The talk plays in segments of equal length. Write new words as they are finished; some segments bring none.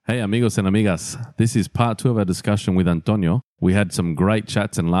Hey, amigos and amigas. This is part 2 of our discussion with Antonio. We had some great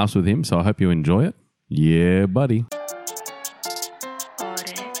chats and laughs with him, so I hope you enjoy it. Yeah, buddy.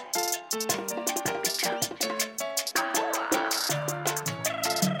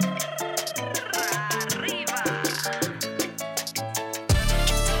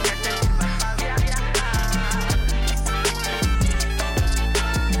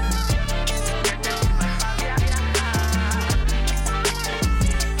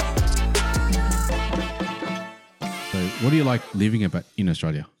 What do you like living about in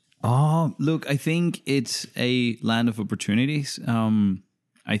Australia? Oh, look, I think it's a land of opportunities.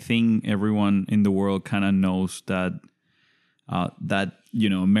 I think everyone in the world kind of knows that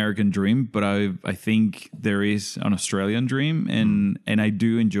American dream, but I think there is an Australian dream, and I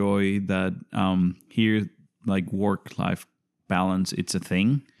do enjoy that here, like work-life balance, it's a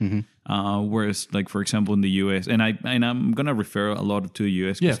thing. Whereas, like for example, in the US, and I'm gonna refer a lot to the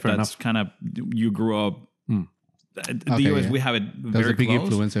US because that's kind of you grew up. The US, we have it very There's a big close.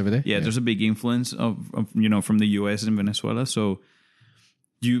 influence over there. Yeah, there's a big influence of from the US and Venezuela. So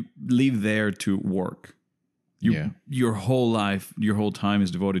you live there to work. Your whole life, your whole time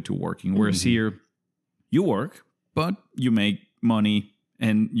is devoted to working. Whereas here, you work, but you make money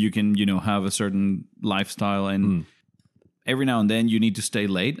and you can, have a certain lifestyle. And every now and then you need to stay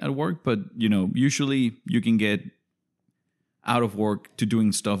late at work. But, usually you can get out of work to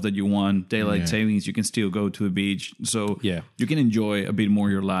doing stuff that you want, daylight savings, you can still go to the beach. So you can enjoy a bit more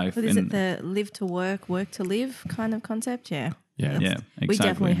your life. But is it the live to work, work to live kind of concept? Yeah, exactly. We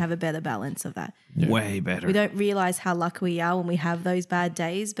definitely have a better balance of that. Way better. We don't realize how lucky we are when we have those bad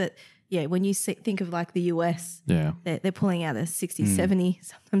days. But yeah, when you think of like the US, they're pulling out a 60, 70,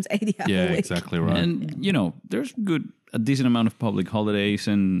 sometimes 80 hour week. Yeah, exactly right. And, there's a decent amount of public holidays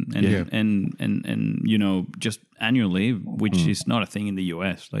and just annual leave, which is not a thing in the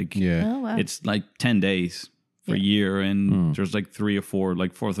US. Like, it's like 10 days for a year, and there's like 3 or 4,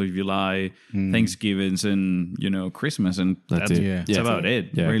 like 4th of July, Thanksgivings, and Christmas, and that's about it.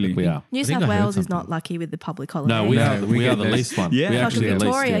 Really, we are. New South Wales is not lucky with the public holidays. No, we are the least one. Yeah, we like actually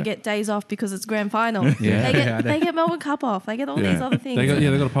Victoria get days off because it's grand final. They get Melbourne Cup off. They get all these other things. They got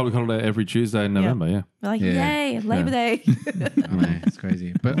a public holiday every Tuesday in November. Yeah, we're like, yay, Labor Day. Man, it's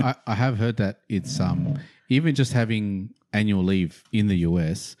crazy. But I have heard that it's even just having annual leave in the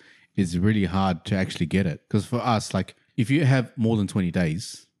US is really hard to actually get it. Because for us, like if you have more than 20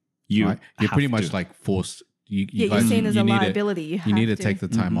 days, you're pretty much like forced. You're seen as a liability. You need to take the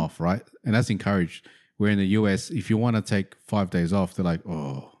time off, right? And that's encouraged. Where in the US, if you want to take 5 days off, they're like,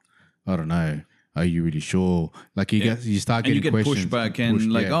 oh, I don't know. Are you really sure? Like you start getting questions. Pushback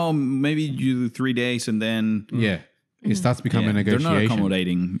and maybe you do 3 days and then it starts becoming a negotiation. They're not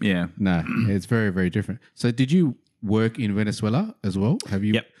accommodating. Yeah, no, it's very, very different. So did you work in Venezuela as well? Have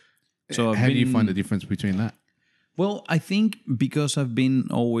you? Yep. So how do you find the difference between that? Well, I think because I've been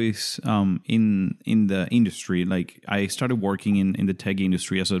always in the industry, like I started working in the tech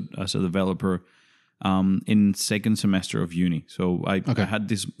industry as a developer in second semester of uni. So I had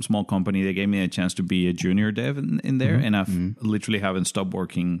this small company. They gave me a chance to be a junior dev in there, and I've literally haven't stopped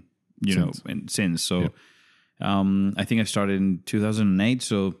working, since. So I think I started in 2008.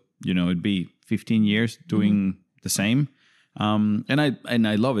 So it'd be 15 years doing the same. And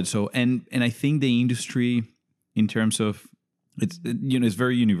I love it. So and I think the industry, in terms of it's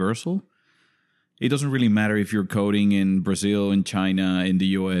very universal. It doesn't really matter if you're coding in Brazil, in China, in the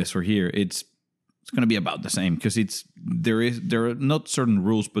US, or here. It's going to be about the same because there are not certain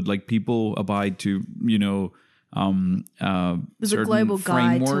rules, but like people abide to there's certain a global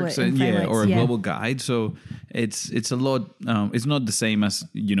frameworks guide to it, or a global guide. So it's a lot. It's not the same as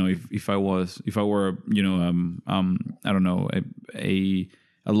if I were I don't know a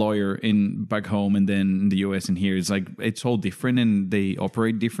lawyer back home and then in the US and here. It's like it's all different and they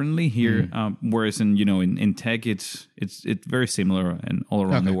operate differently here. Whereas in tech it's very similar and all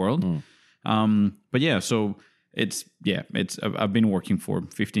around the world. But yeah, so I've been working for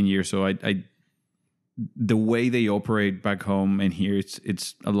 15 years, so I the way they operate back home and here,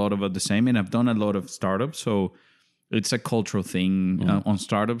 it's a lot of the same. And I've done a lot of startups, so it's a cultural thing on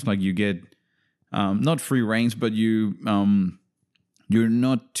startups. Like you get not free reins, but you're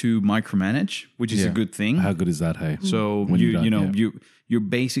not too micromanage, which is a good thing. How good is that? Hey, so you're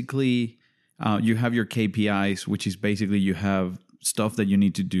basically you have your KPIs, which is basically you have stuff that you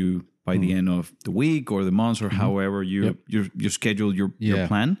need to do by the end of the week or the month or however you schedule your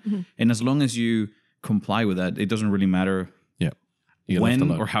plan. And as long as you comply with that, it doesn't really matter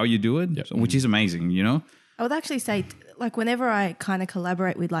when or how you do it, so, which is amazing, I would actually say, like, whenever I kind of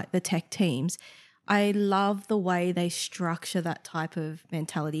collaborate with like the tech teams, I love the way they structure that type of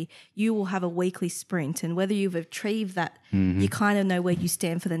mentality. You will have a weekly sprint, and whether you've achieved that, you kind of know where you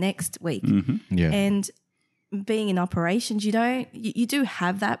stand for the next week. Yeah. And being in operations, you do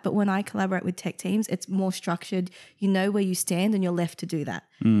have that, but when I collaborate with tech teams, it's more structured. You know where you stand and you're left to do that.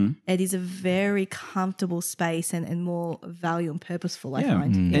 It is a very comfortable space and more value and purposeful, I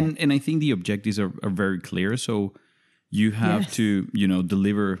find. And I think the objectives are very clear. So you have to,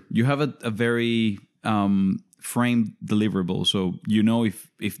 deliver. You have a very framed deliverable. So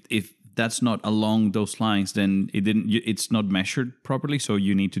if that's not along those lines, then it's not measured properly. So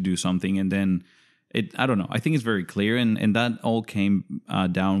you need to do something, and then I don't know. I think it's very clear, and that all came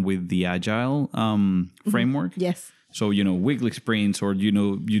down with the agile framework. Yes. So weekly sprints, or you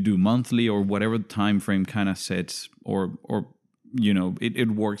do monthly, or whatever time frame kind of sets, or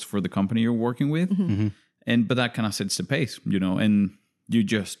it works for the company you're working with, but that kind of sets the pace, and you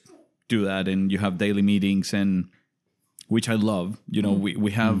just do that, and you have daily meetings, and which I love.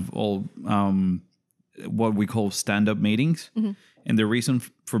 We have all what we call stand-up meetings, and the reason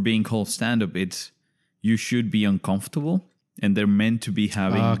for being called stand-up, it's you should be uncomfortable, and they're meant to be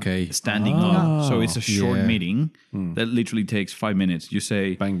having standing up. So it's a short meeting that literally takes 5 minutes. You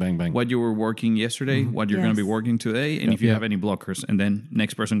say, bang, bang, bang, what you were working yesterday, what you're going to be working today, and if you have any blockers, and then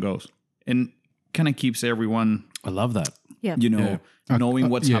next person goes. And kind of keeps everyone, I love that. knowing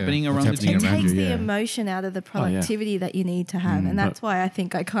what's happening around the team. It takes the emotion out of the productivity that you need to have. And that's why I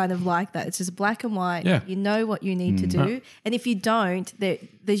think I kind of like that. It's just black and white. Yeah. You know what you need to do. And if you don't,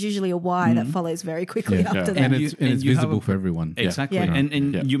 there's usually a why that follows very quickly after that. And it's visible for everyone. Exactly. Yeah.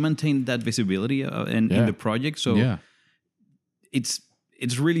 And you maintain that visibility in the project. So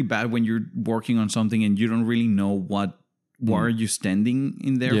it's really bad when you're working on something and you don't really know what are you standing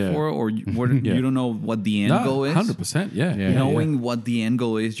in there for, or you don't know what the end goal is. 100%, Knowing what the end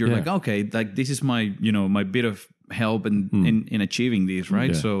goal is, you're like, okay, like this is my my bit of help in achieving this,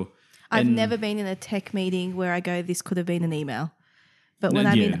 right? So I've never been in a tech meeting where I go, this could have been an email. But when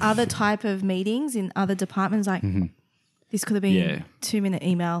I'm in other type of meetings in other departments, like this could have been a 2-minute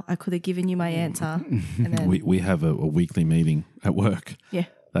email. I could have given you my answer. And then we have a weekly meeting at work. Yeah.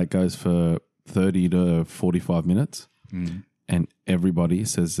 That goes for 30 to 45 minutes. And everybody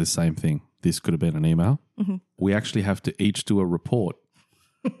says the same thing. This could have been an email. We actually have to each do a report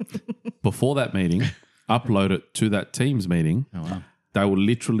before that meeting, upload it to that Teams meeting. Oh, wow. They will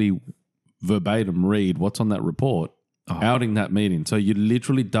literally verbatim read what's on that report outing that meeting. So you're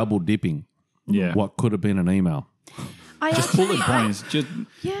literally double dipping what could have been an email. Just bullet points. Just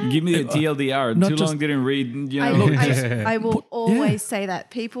give me the TLDR. Too long didn't read. I will always say that.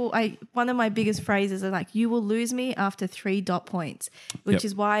 People, one of my biggest phrases are like, you will lose me after 3 dot points, which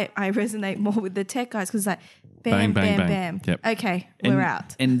is why I resonate more with the tech guys, because like, bam, Bang, bam, bang, bam. bang. Okay, we're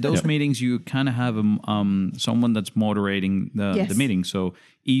out. And those meetings, you kind of have someone that's moderating the meeting. So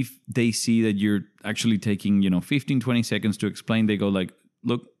if they see that you're actually taking 15, 20 seconds to explain, they go like,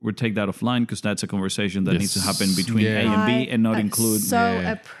 look, we'll take that offline because that's a conversation that needs to happen between A and B and not include.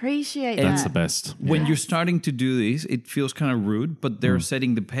 Appreciate that. That's the best. When you're starting to do this, it feels kind of rude, but they're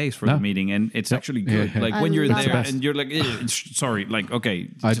setting the pace for the meeting, and it's actually good. Like when you're there and you're like, sorry, like, okay.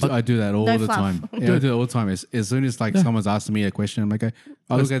 I do that all the time. I do that all the time. As soon as like someone's asking me a question, I'm like,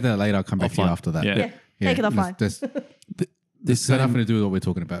 I'll look at that later. I'll come back to you after that. Take it offline. This has nothing to do with what we're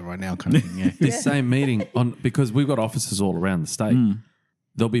talking about right now, kind of thing. This same meeting, because we've got offices all around the state,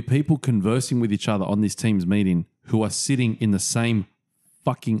 there'll be people conversing with each other on this Teams meeting who are sitting in the same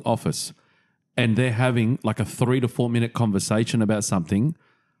fucking office, and they're having like a 3 to 4 minute conversation about something.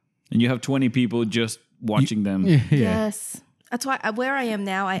 And you have 20 people just watching them. Yes. That's why where I am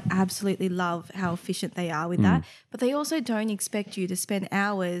now, I absolutely love how efficient they are with that. But they also don't expect you to spend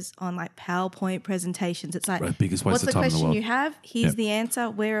hours on like PowerPoint presentations. It's like, biggest waste what's of the time in the question world. you have? Here's the answer.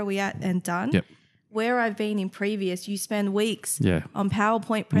 Where are we at? And done. Yep. Where I've been in previous, you spend weeks on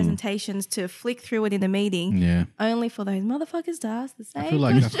PowerPoint presentations to flick through it in a meeting, only for those motherfuckers to ask the same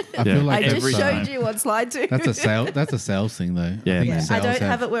question. I feel like I just that's, showed you on slide 2. That's a sales thing, though. I don't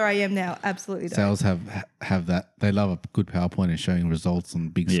have it where I am now. Absolutely don't. Sales have that. They love a good PowerPoint and showing results on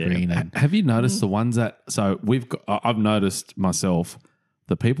big screen. And Have you noticed the ones that? So I've noticed myself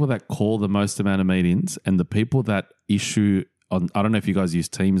the people that call the most amount of meetings and the people that issue. I don't know if you guys use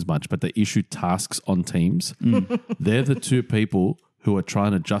Teams much, but they issue tasks on Teams. They're the two people who are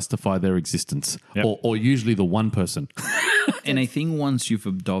trying to justify their existence, or usually the one person. And I think once you've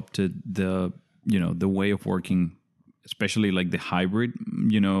adopted the way of working, especially like the hybrid,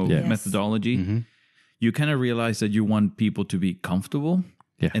 methodology, you kind of realize that you want people to be comfortable,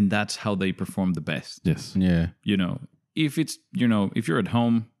 and that's how they perform the best. Yes. yeah, If it's if you're at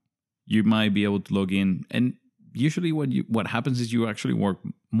home, you might be able to log in. And usually what happens is you actually work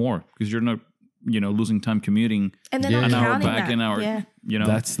more because you're not, losing time commuting And then an hour counting back, that. an hour, Yeah.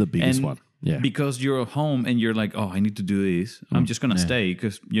 That's the biggest And one. Yeah. Because you're home and you're like, oh, I need to do this. I'm just going to stay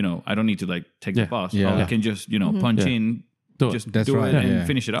because, I don't need to like take the bus. Yeah. I can just, punch in, Do it. just That's do right, it and yeah.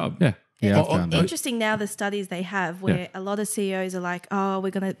 finish it up. Yeah. Yeah, I've It's found that. interesting now the studies they have where a lot of CEOs are like, oh, we're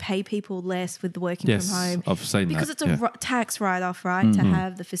going to pay people less with the working Yes. from home. I've seen Because that. it's a tax write-off, right, to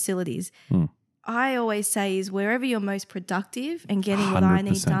have the facilities. I always say is wherever you're most productive and getting what I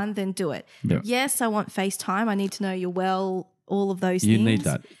need 100%. done, then do it. Yeah. Yes, I want FaceTime. I need to know you're well, all of those You things. need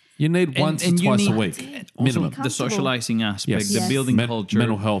that. You need once or you twice a need- week. Also, Minimum. the Comfortable. socializing aspect, Yes. the Yes. building culture,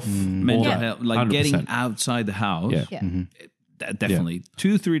 Mental health. all mental that. health, like 100%. getting outside the house. Yeah. Yeah. That definitely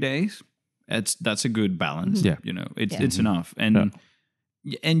 2-3 days. That's a good balance. Yeah. It's enough,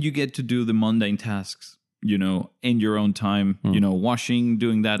 and you get to do the mundane tasks, in your own time. Washing,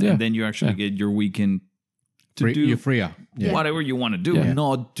 doing that, Yeah. and then you actually get your weekend to You're do freer. Yeah. whatever you want to do, Yeah.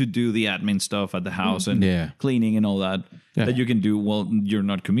 not to do the admin stuff at the house and Yeah. cleaning and all that. Yeah. That you can do while you're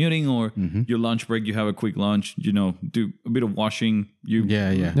not commuting or your lunch break. You have a quick lunch. Do a bit of washing. You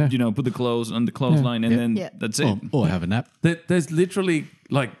Yeah. put the clothes on the clothesline, and then that's it. Or have a nap. There's literally,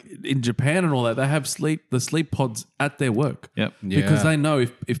 like in Japan and all that, they have the sleep pods at their work. Yep. Because Yeah. they know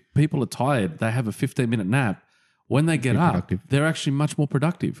if people are tired, they have a 15-minute nap. When they get up, productive. they're actually much more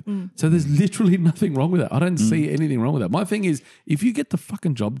productive. So there's literally nothing wrong with that. I don't see anything wrong with that. My thing is, if you get the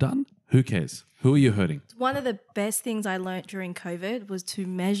fucking job done, who cares? Who are you hurting? One of the best things I learnt during COVID was to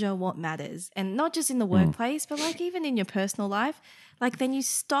measure what matters. And not just in the workplace, but like even in your personal life. Like then you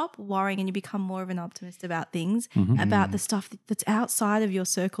stop worrying and you become more of an optimist about things, about the stuff that's outside of your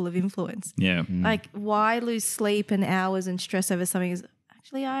circle of influence. Yeah. Like why lose sleep and hours and stress over something is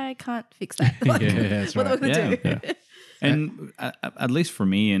actually I can't fix that. Like, that's what am I right. going to do? And at least for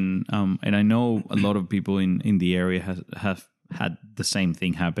me, and I know a lot of people in the area have had the same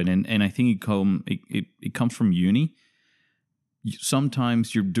thing happen, and I think it comes from uni.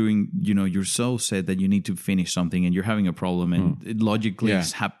 Sometimes you're doing, you're so set that you need to finish something, and you're having a problem, and it logically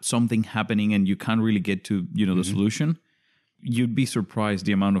is something happening, and you can't really get to the solution. You'd be surprised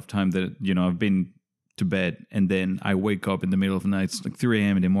the amount of time that I've been to bed, and then I wake up in the middle of the night. It's like 3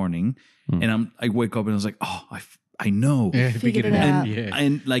 a.m. in the morning, and I wake up and I was like, oh, I know. Yeah, Figured it out. out. Yeah.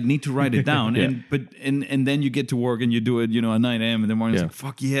 And like need to write it down, and then you get to work and you do it, at 9 a.m. in the morning. It's like,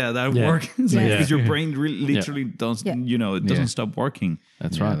 fuck yeah, that worked. It's like, because your brain literally doesn't, it doesn't stop working.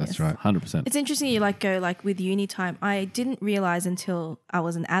 That's right. That's right. 100%. It's interesting you go with uni time. I didn't realize until I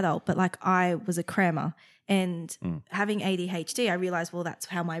was an adult, but like I was a crammer and having ADHD, I realized, well, that's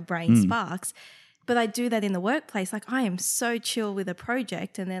how my brain sparks. But I do that in the workplace. Like I am so chill with a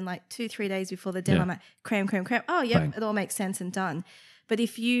project, and then like 2-3 days before the deadline, I'm like cram. Oh, yep, Bang. it all makes sense and done. But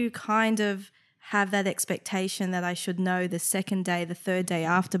if you kind of have that expectation that I should know the second day, the third day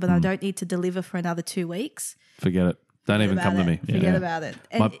after, but I don't need to deliver for another 2 weeks, Forget it. Don't even come to me. Forget about it.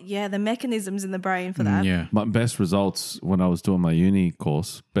 And the mechanisms in the brain for that. Yeah. My best results when I was doing my uni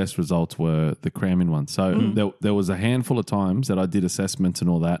course, best results were the cramming ones. So there was a handful of times that I did assessments and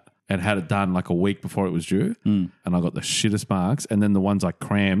all that and had it done like a week before it was due. And I got the shittest marks. And then the ones I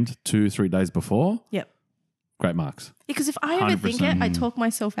crammed 2-3 days before, Yep. great marks. Because if I overthink it, I talk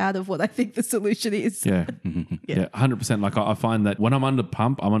myself out of what I think the solution is. Yeah. Yeah. 100%. Like I find that when I'm under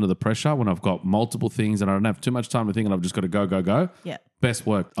pump, I'm under the pressure, when I've got multiple things and I don't have too much time to think and I've just got to go. Yeah. Best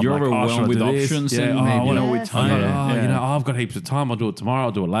work. I'm You're like, overwhelmed should I with do this? options Yeah. and Oh, maybe, well, with Yes. time. I've got heaps of time. I'll do it tomorrow.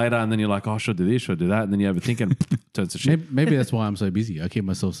 I'll do it later. And then you're like, should I do this? Should I do that? And then you overthink and turns to shit. Maybe that's why I'm so busy. I keep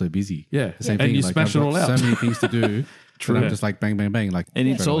myself so busy. Yeah. The same And thing. you like, smash I've it all got out. So many things to do. True. I'm just like bang, bang, bang. Like, And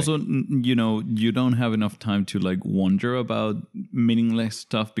it's straight away. also, you don't have enough time to like wonder about meaningless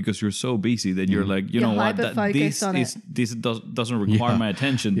stuff because you're so busy that you're like, You're know what, hyper-focused on this doesn't require my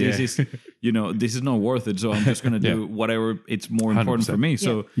attention. This is, this is not worth it. So I'm just going to do whatever it's more important for me.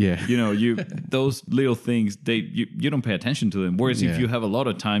 So, those little things, you don't pay attention to them. Whereas if you have a lot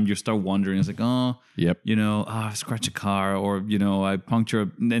of time, you start wondering, it's like, I scratched a car or, I puncture,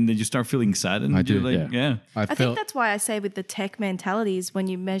 and then you start feeling sad. And do, you're like, I think that's why I say with the tech mentalities, when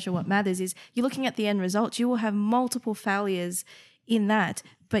you measure what matters is you're looking at the end results. You will have multiple failures in that,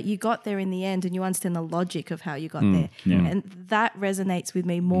 but you got there in the end and you understand the logic of how you got there. And that resonates with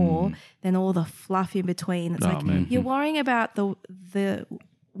me more than all the fluff in between. It's you're worrying about the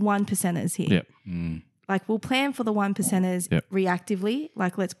 1%ers here. Like we'll plan for the 1%ers reactively.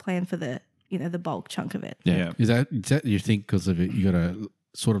 Like let's plan for the bulk chunk of it. Is that you think because of it, you got a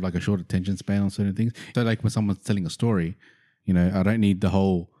sort of like a short attention span on certain things? So like when someone's telling a story, I don't need the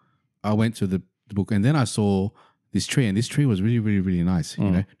whole. I went to the book and then I saw this tree, and this tree was really, really, really nice.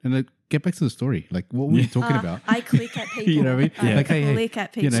 And get back to the story. Like, what were you talking about? I click at people. You know what I mean? Like, hey, click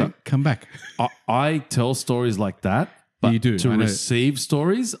at you people. know, come back. I tell stories like that, but You do, to I know. receive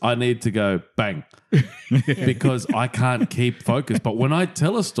stories, I need to go bang because I can't keep focused. But when I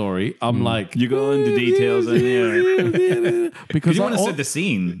tell a story, I'm like, You go into details and because you I want to al- set the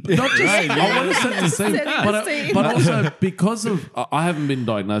scene. not just I want to set the scene, Setting the scene. but also because of I haven't been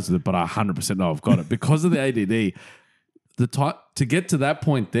diagnosed with it, but I 100% know I've got it because of the ADD. The time to get to that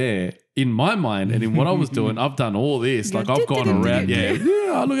point there in my mind and in what I was doing, I've done all this. Like I've gone around,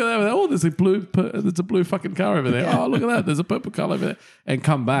 oh, look at that. Oh, there's a blue fucking car over there. Oh, look at that. There's a purple car over there, and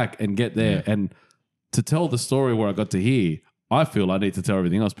come back and get there and to tell the story where I got to here. I feel I need to tell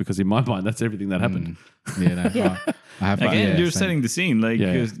everything else because in my mind that's everything that happened. Yeah, no, I have Again, you're same. setting the scene, like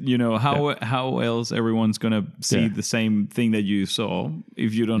Yeah. 'cause, you know how else everyone's gonna see Yeah. the same thing that you saw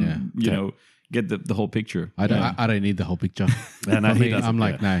if you don't, you know, get the whole picture. I don't need the whole picture. And For he me, doesn't, I'm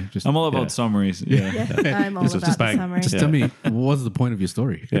like, no, just I'm all about summaries. Yeah. I'm all Just about the bang. summary. just tell me what's the point of your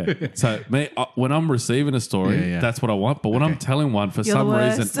story. Yeah. So me, when I'm receiving a story, Yeah. that's what I want. But when I'm telling one, for You're some the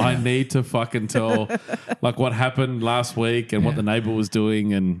reason, worst. I need to fucking tell, like what happened last week and what the neighbor was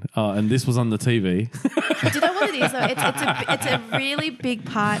doing, and this was on the TV. Do you know what it is though? It's a really big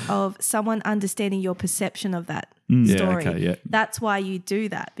part of someone understanding your perception of that Yeah, story. okay, yeah. That's why you do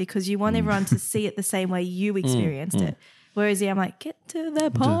that, because you want everyone to see it the same way you experienced it. Whereas I'm like, get to the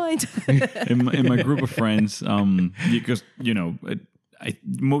point. in my group of friends, because you know,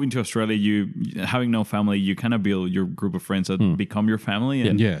 moving to Australia, you having no family, you kind of build your group of friends that become your family,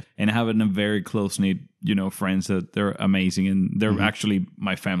 and Yeah. and having a very close knit, you know, friends that they're amazing, and they're actually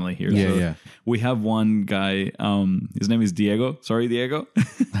my family here. Yeah, so yeah. We have one guy. His name is Diego. Sorry, Diego.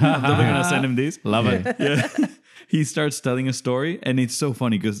 I'm never gonna send him this. Love it. Yeah. He starts telling a story, and it's so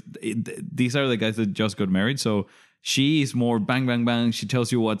funny because these are the guys that just got married. So she is more bang, bang, bang. She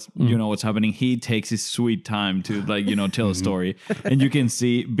tells you what's happening. He takes his sweet time to tell a story, and you can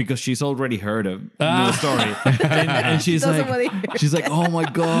see because she's already heard of the story, and she's Doesn't like, wanna hear. oh my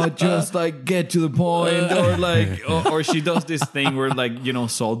god, just like get to the point, or like, or she does this thing where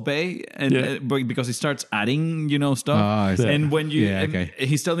Salt Bay, and but because he starts adding stuff, I see. and when you, Yeah, okay. and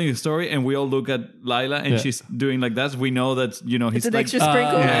he's telling the story, and we all look at Lila, and she's doing like that. We know that he's an like extra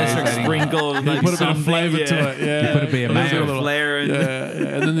sprinkle. extra Yeah. sprinkle, of, like Put a bit of something, flavor to it. Yeah. Put a bit of a little mayo. flair, and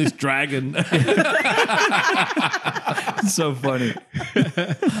And then this dragon. it's so funny.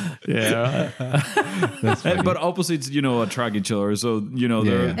 Yeah. That's funny. But opposites, attract each other, so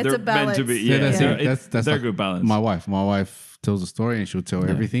they're It's they're a meant to be. balance. Yeah, that's they're, it. That's they're like good balance. My wife tells a story and she'll tell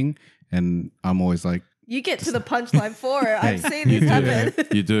everything, and I'm always like, You get to the punchline for it. I've Hey, seen you this do. happen.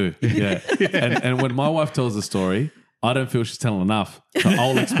 You do. Yeah. And when my wife tells a story, I don't feel she's telling enough. So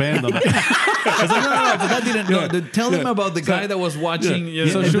I'll expand on it. I was like, no, but that didn't. No, tell them about the guy that was watching.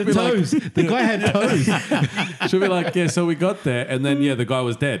 So she'll be like, toes. The guy had toes. she'll be like, yeah, so we got there, and then the guy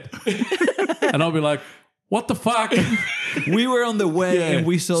was dead. And I'll be like, what the fuck? we were on the way and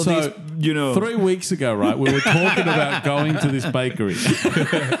we saw So, this. 3 weeks ago, right? We were talking about going to this bakery.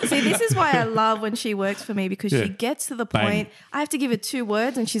 See, this is why I love when she works for me, because Yeah. she gets to the Bang. point. I have to give her 2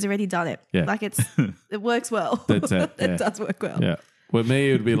 words and she's already done it. Yeah. Like it works well. That's it. It Yeah. does work well. Yeah. With me,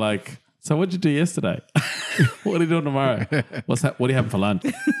 it would be like, so what'd you do yesterday? What are you doing tomorrow? What's that? What are you having for lunch?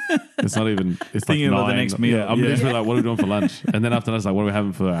 It's not even. It's Thinking like about the 9. next meal. Yeah, I'm Yeah. literally like, what are we doing for lunch? And then after that, it's like, what are we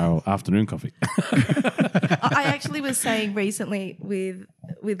having for our afternoon coffee? I actually was saying recently with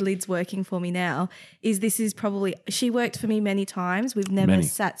Lids working for me now, this is probably, she worked for me many times. We've never Many.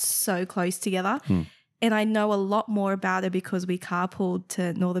 sat so close together. And I know a lot more about her because we carpooled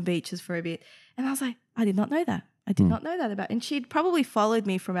to Northern Beaches for a bit. And I was like, I did not know that. I did not know that about. And she'd probably followed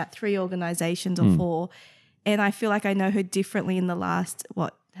me for about 3 organizations or 4. And I feel like I know her differently in the last,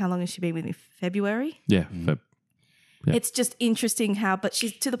 how long has she been with me? February? Yeah. Feb. Yeah. It's just interesting but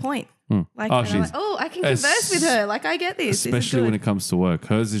she's to the point. Like, Oh, and I'm like, I can converse with her. Like, I get this. Especially when it comes to work.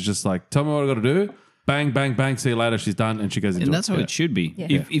 Hers is just like, tell me what I got to do. Bang, bang, bang. See you later. She's done. And she goes into And that's it. how Yeah. it should be.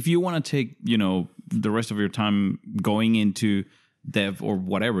 Yeah. If you want to take, the rest of your time going into dev or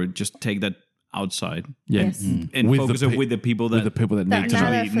whatever, just take that outside. Yeah. Yes. And With focus the it pe- with the people that, With the people that that need to know.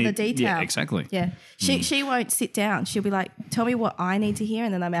 matter actually for the need- detail. Yeah, exactly. Yeah. She won't sit down. She'll be like, tell me what I need to hear,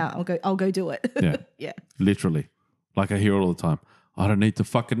 and then I'm out. I'll go do it. Yeah. Yeah. Literally. Like I hear it all the time. I don't need to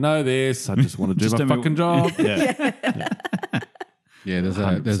fucking know this. I just want to do Just my tell me- fucking job. Yeah. Yeah,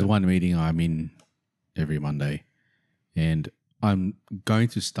 there's one meeting I'm in every Monday, and I'm going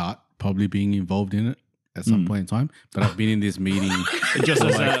to start probably being involved in it at some point in time. But I've been in this meeting Just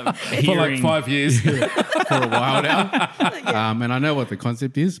as a For like hearing. 5 years. for a while now, and I know what the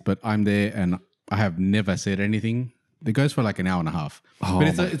concept is. But I'm there, and I have never said anything It goes for like an hour and a half. Oh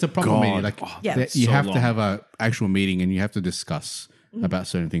But my it's a proper God. meeting. Like Yeah. you So have long. to have a actual meeting and you have to discuss about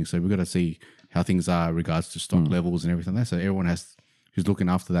certain things. So we've got to see how things are in regards to stock levels and everything like that. So everyone who's looking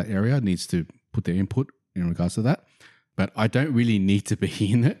after that area needs to put their input in regards to that. But I don't really need to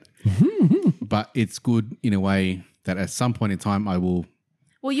be in it. But it's good in a way that at some point in time I will.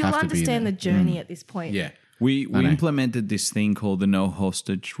 Well, you'll have to be understand the there. journey at this point. Yeah. We know. implemented this thing called the no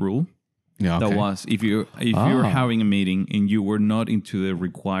hostage rule. Yeah. Okay. That was if you're having a meeting and you were not into the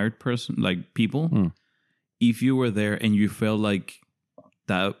required person, like people, if you were there and you felt like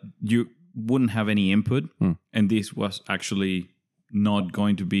that you wouldn't have any input, and this was actually not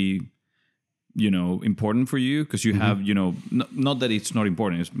going to be, important for you because you have, not that it's not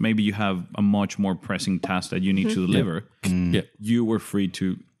important. It's maybe you have a much more pressing task that you need to deliver. Yeah. You were free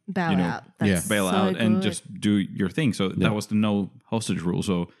to Bail out. Yeah. That's bail so out and good. just do your thing. So that was the no hostage rule.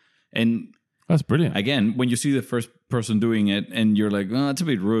 So, and That's brilliant. again, when you see the first person doing it and you're like, oh, that's a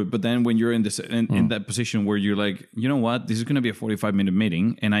bit rude. But then when you're in this in that position where you're like, you know what, this is going to be a 45-minute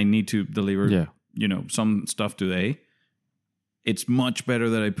meeting and I need to deliver, some stuff today. It's much better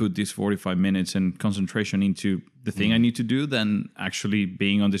that I put these 45 minutes and concentration into the thing I need to do than actually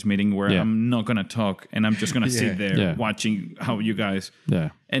being on this meeting where I'm not going to talk and I'm just going to sit there watching how you guys. Yeah.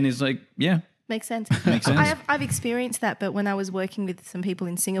 And it's like, yeah. Makes sense. Makes sense. I've experienced that, but when I was working with some people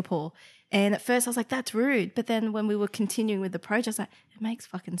in Singapore, and at first I was like, that's rude. But then when we were continuing with the project, I was like, it makes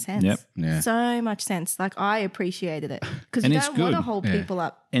fucking sense. Yep. Yeah. So much sense. Like I appreciated it because And you it's don't want to good. hold people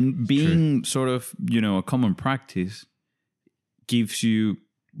up. And being sort of, a common practice gives you,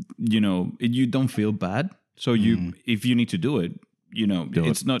 you don't feel bad. So if you need to do it,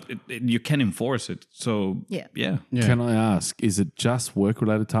 it's not, you can enforce it. So Yeah. yeah. Can I ask, is it just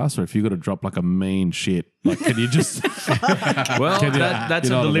work-related tasks or if you got to drop like a mean shit? Like, can you just... Well, Can you- that's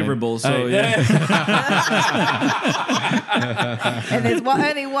you know a what I mean? deliverable. So Hey, yeah. And there's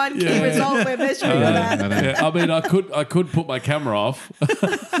only one key result we're measuring for that. Yeah, I mean, I could put my camera off.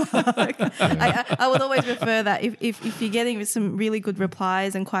 I would always refer that if you're getting some really good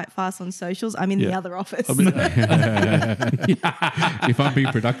replies and quite fast on socials, I'm in the other office. If I'm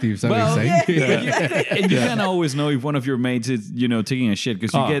being productive, so Well, saying. And you can't always know if one of your mates is, taking a shit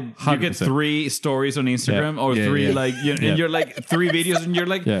because you get 100%. 3 stories on Instagram or Yeah, 3 yeah. like and you're like 3 videos and you're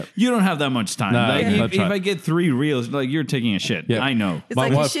like you don't have that much time. No, like that's if right. I get 3 reels, like you're taking a shit. Yeah. I know. It's My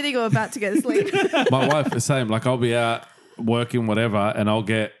like wife- you're shitting or about to go to sleep. My wife the same. Like I'll be out working, whatever, and I'll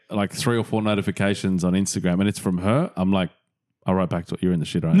get like 3 or 4 notifications on Instagram, and it's from her. I'm like, I'll write back to it. You're in the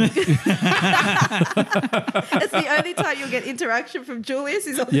shit, right? It's the only time you'll get interaction from Julius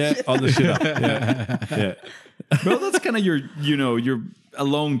is on the Yeah, shit. on the shit up. Yeah. Well, that's kind of your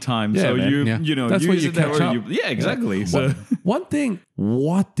alone time. Yeah, so man. That's use where you it that catch way. up. Yeah, exactly. So One thing,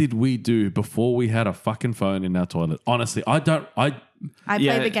 what did we do before we had a fucking phone in our toilet? Honestly, I I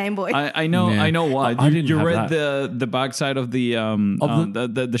play the Game Boy. I know Yeah. I know why. I didn't you have read that. the backside of the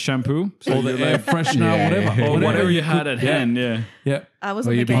the shampoo so or the you're air like, freshener, Yeah. whatever. or whatever you had at Yeah. hand. Yeah. Yeah, I was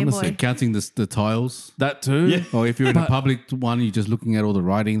Or on the you'd Game be Boy. counting the tiles. that too. Yeah. Or if you're in a public one, you're just looking at all the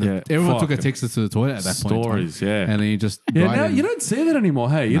writing. Yeah. Everyone took a Fucking Texas to the toilet at that point. in time. stories, yeah. And then you just Yeah, write now in. you don't see that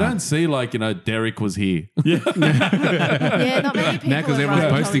anymore. Hey, you don't see like Derek was here. Yeah, not many people. Now because are everyone's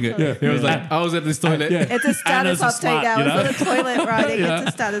writing posting it. comments. It was like, I was at this toilet. It's a status Anna's a update slut, now. you know? It's not a toilet writing. It's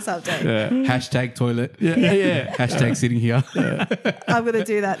a status update. Hashtag toilet. Yeah. Hashtag sitting here. I'm going to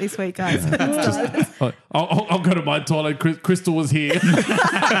do that this week, guys. I'll go to my toilet. Crystal was here.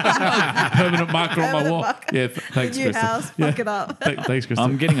 Permanent marker on my Permanent wall. marker. Yeah, thanks, New Crystal. house, fuck it up. Thanks, Crystal.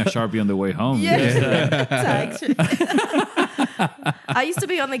 I'm getting a Sharpie on the way home. Yeah. Thanks. I used to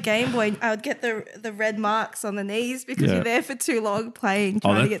be on the Game Boy. I would get the red marks on the knees because Yeah. you're there for too long playing,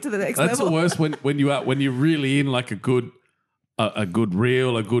 trying to get to the next That's level. the worst when you're really in like a good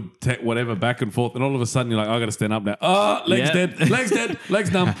reel, a good whatever, back and forth, and all of a sudden you're like, I got to stand up now. Oh, legs Yeah. dead,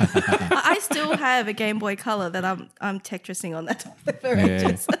 legs numb. I still have a Game Boy Color that I'm Tetrising on that for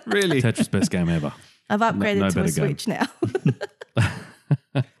ages. Really? Tetris best game ever. I've upgraded No to a better game. Switch now.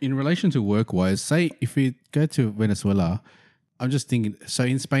 In relation to work-wise, say if we go to Venezuela, I'm just thinking, so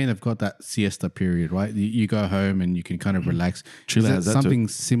in Spain, they've got that siesta period, right? You go home and you can kind of relax. Chile Is that has that too. something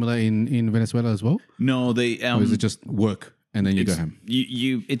similar in Venezuela as well? No, they Or is it just work and then you go home?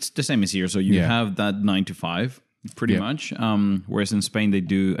 You it's the same as here. So you Yeah. have that 9 to 5 pretty Yeah. much. Whereas in Spain they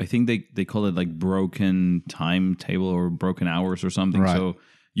do, I think they call it like broken timetable or broken hours or something. Right. So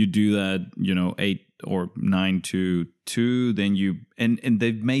you do that, 8 or 9 to 2, then you and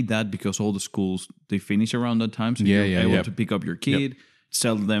they've made that because all the schools they finish around that time. So Yeah, you're yeah, able yeah. to pick up your kid.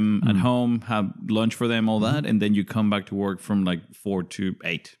 sell them at home, have lunch for them, all that, and then you come back to work from like 4 to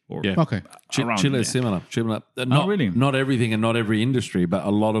 8 or Yeah. Okay. around, Chile is yeah. similar. Not really? Not everything and not every industry, but a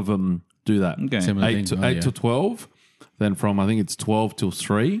lot of them do that. Okay. Similar 8 thing. to Oh, 8 yeah. to 12. Then from I think it's 12 till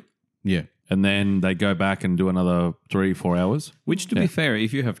 3, Yeah. and then they go back and do another 3-4 hours. Which, to be fair,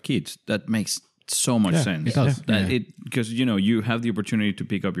 if you have kids, that makes so much sense. it does. That Yeah. because you have the opportunity to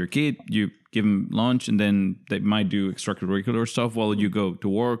pick up your kid, you give them lunch, and then they might do extracurricular stuff while you go to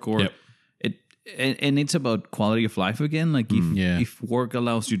work. Or Yep. and it's about quality of life again. Like if work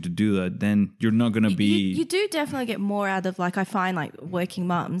allows you to do that, then you're not gonna be. You do definitely get more out of, like, I find, like, working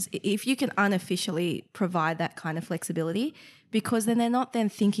mums, if you can unofficially provide that kind of flexibility, because then they're not then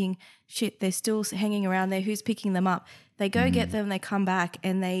thinking, shit, they're still hanging around there, who's picking them up? They go get them, they come back,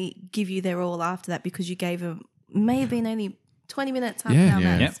 and they give you their all after that because you gave them, may have been only 20 minutes, half an hour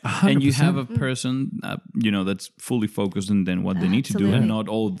yeah. max. Yeah. And you have a person, that's fully focused on then what they need to do, and Absolutely. not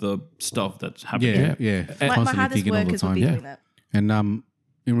all the stuff that's happening. Yeah. Yeah. My Constantly hardest thinking all the workers will time. be Yeah. doing that. And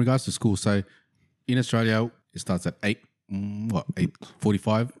in regards to school, so in Australia, it starts at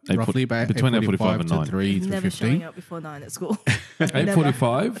 8:45 roughly, about between 8:45 and to 9. 3 to Never showing 15. up before 9 at school.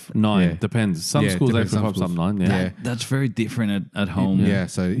 8:45, 9 Yeah. depends. Some Yeah, schools depends, 8:45, some some schools. 9. Yeah. That's very different at home. Yeah.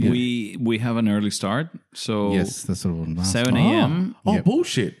 So yeah. We have an early start, so yes, that's sort of nice. 7 a.m. Oh, Yep.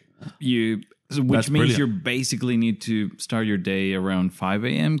 bullshit. which That's means brilliant. you basically need to start your day around 5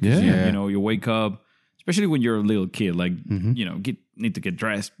 a.m. because Yeah. you wake up, especially when you're a little kid, like Mm-hmm. need to get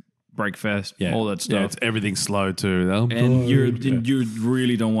dressed, breakfast, Yeah. all that Yeah, stuff. it's everything's slow too. And you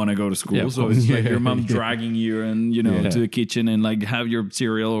really don't want to go to school, Yeah, of so course. it's like your mom dragging you and Yeah. to the kitchen and like have your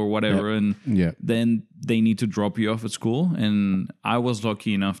cereal or whatever, and Yeah. then they need to drop you off at school. And I was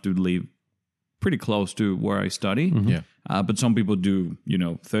lucky enough to live pretty close to where I study. Yeah. But some people do,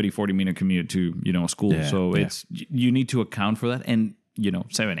 30, 40-minute commute to, a school. Yeah, So yeah. it's you need to account for that. And,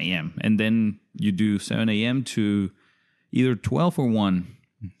 7 a.m. And then you do 7 a.m. to either 12 or 1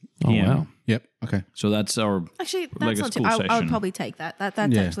 Oh, p.m. wow. Yep. Okay. So that's our Actually, that's Like a not too. school I would session. probably take that. That's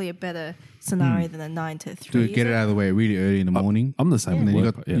Yeah. actually a better scenario than a 9 to 3. To get it out of the way really early in the morning. I'm the same. And then with you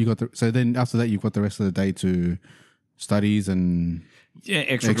work, got yeah. you got the so then after that you've got the rest of the day to studies and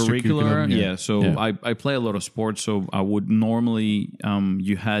extracurricular. Extracurricular, Yeah. yeah. So Yeah. I play a lot of sports. So I would normally,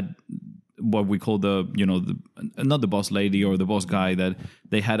 you had what we call not the boss lady or the boss guy, that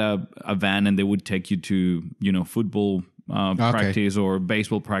they had a van and they would take you to, football practice or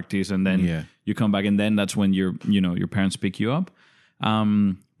baseball practice. And then Yeah. you come back, and then that's when your parents pick you up.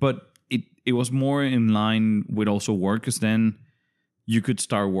 But it was more in line with also work, because then you could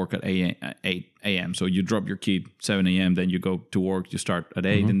start work at 8 a.m. So you drop your kid 7 a.m., then you go to work, you start at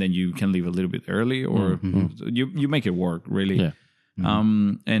 8, and then you can leave a little bit early, or so you make it work, really. Yeah.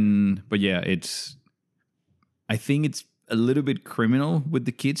 But yeah, I think it's a little bit criminal with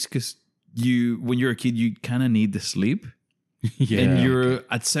the kids, because when you're a kid, you kind of need the sleep. And you're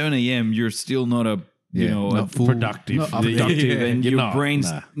at 7 a.m., you're still not not full, productive. not up- productive, and You're your not, brain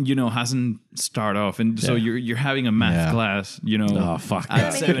nah. hasn't start off, and so you're having a math Yeah. class, Oh, fuck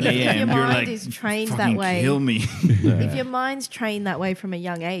at that. 7 If your a.m. You're mind like, is trained that fucking way. kill me. If your mind's trained that way from a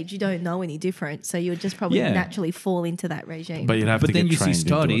young age, you don't know any different. So you'll just probably Yeah. naturally fall into that regime. But you'd have But to then get you see trained into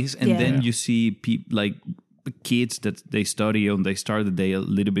it. studies, and Yeah. then you see people like kids that they study and they start the day a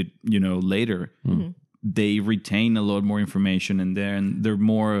little bit, later. They retain a lot more information, and they're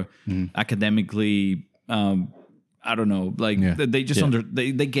more academically. I don't know, like Yeah. they just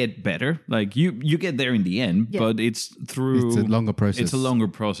they get better. Like you get there in the end, Yeah. but it's through It's a longer process. It's a longer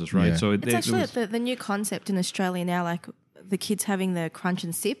process, right? Yeah. So it's actually the new concept in Australia now, like the kids having the crunch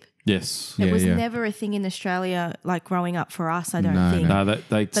and sip. Yes. It was yeah. never a thing in Australia, like growing up for us, I don't No, think. No,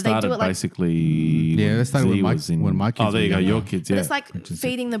 they do started it like- basically. Yeah, they started Z when was in- when my kids Oh, there you were go. younger. Your kids, But yeah. it's like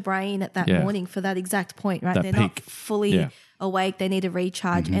feeding the brain at that Yeah. morning for that exact point, right? That They're not peak. fully Yeah. awake. They need to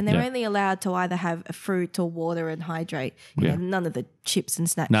recharge, and they're Yeah. only allowed to either have a fruit or water and hydrate. You Yeah. know, none of the chips and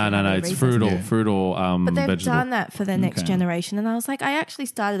snacks. No, and other it's reasons. fruit or But they've vegetable. done that for the next Okay. generation, and I was like, I actually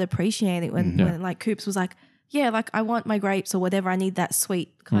started appreciating it when like Coops was like, yeah, like I want my grapes or whatever. I need that sweet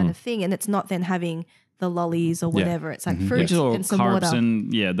kind of thing, and it's not then having the lollies or whatever. It's like fruit Which is all and some carbs water. and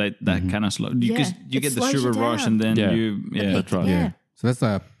that kind of slow. Because you It get the slows you sugar rush, down. and then Yeah. That's right. Yeah. So that's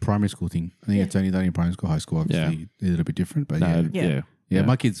the primary school thing. I think it's only done in primary school, high school. Obviously, a little bit different, but No, yeah. yeah.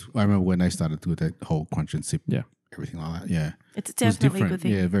 My kids, I remember when they started with that whole crunch and sip, Yeah. everything like that. Yeah, It's it was definitely a different. good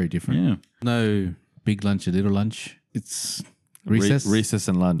thing. Yeah, very different. Yeah. No big lunch or little lunch. It's recess. Recess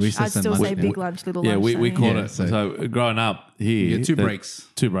and lunch. Recess. I'd still and say lunch. big lunch, little Yeah, lunch. we so, called Yeah, it. so- So growing up here, Yeah, two there- breaks.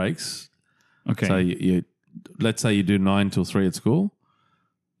 2 breaks. Okay. So you let's say you do 9 till 3 at school.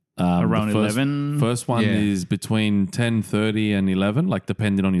 Around the first, 11? First one Yeah. is between 10:30 and 11, like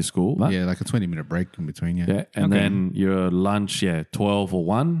depending on your school. Right? Yeah, like a 20-minute break in between. Yeah. Yeah, and then your lunch, 12 or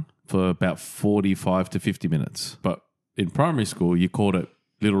 1 for about 45 to 50 minutes. But in primary school, you called it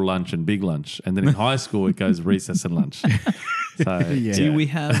little lunch and big lunch. And then in high school, it goes recess and lunch. So, See, we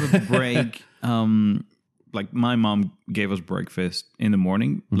have a break. Like my mom gave us breakfast in the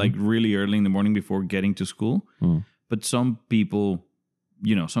morning, like really early in the morning before getting to school. But some people,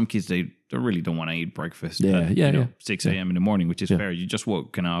 some kids, they really don't want to eat breakfast at 6 a.m. in the morning, which is fair. You just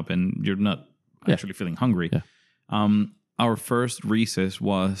woken up and you're not actually feeling hungry. Yeah. Our first recess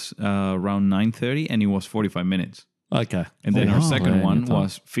was around 9:30 and it was 45 minutes. Okay. And then our wow. second one time.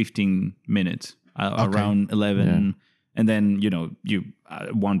 was 15 minutes, around 11. Yeah. And then, you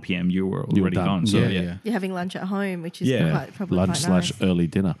 1 p.m. you were already done. gone. So yeah. You're having lunch at home, which is probably Lunch quite nice. / early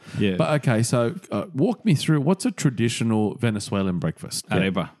dinner. Yeah. But okay, so walk me through what's a traditional Venezuelan breakfast?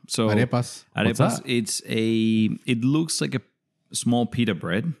 Arepa. So Arepas. arepas, that? it looks like a small pita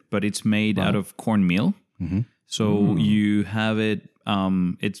bread, but it's made out of cornmeal. So you have it,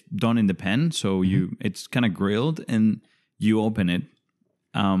 it's done in the pan. So it's kind of grilled and you open it.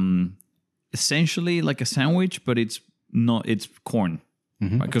 Essentially like a sandwich, but it's corn.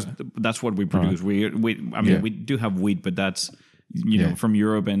 Because that's what we produce. We do have wheat, but that's from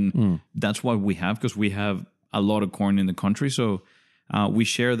Europe, and that's what we have because we have a lot of corn in the country. So we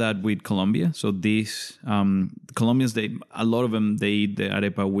share that with Colombia. So these Colombians, a lot of them they eat the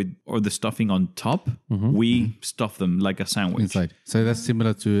arepa with or the stuffing on top. We stuff them like a sandwich. Inside. So that's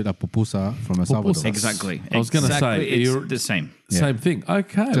similar to la pupusa from El Salvador. Exactly. I was gonna say, it's you're- the same. Same thing.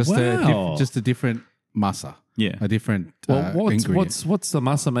 Okay. Just wow. just a different masa. Yeah. A different Well, what's the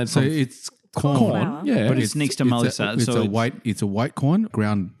masa made so from? it's corn. Flour. Yeah. But it's next to Malisat, It's so it's a white corn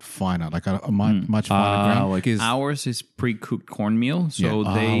ground finer, like a much finer ground. like- Because ours is pre-cooked cornmeal, so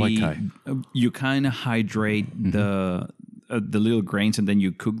okay. you kind of hydrate the little grains and then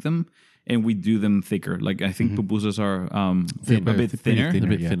you cook them, and we do them thicker. Like I think pupusas are a bit pretty thinner. a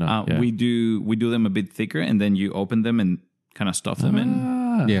bit yeah. thinner. yeah. We do them a bit thicker, and then you open them and kind of stuff them in.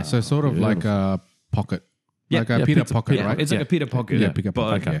 yeah, so sort of like a pocket, like a pita pocket, Yeah, right? it's like a pita pocket, Yeah, pita but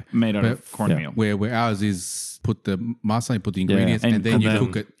pocket, yeah. made out of But- cornmeal. Where ours is put the masa, you put the ingredients, and and then you cook them.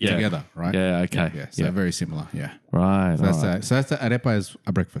 cook it Yeah. together, right? Yeah, okay. Yeah, so Yeah. very similar. Yeah, Right. so that's right. so that's the arepa is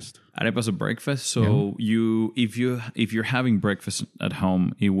a breakfast. Arepa's a breakfast, so if you're having breakfast at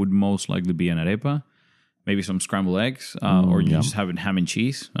home, it would most likely be an arepa, maybe some scrambled eggs, or you just have it ham and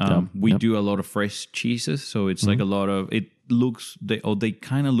cheese. We do a lot of fresh cheeses, so it's like a lot of they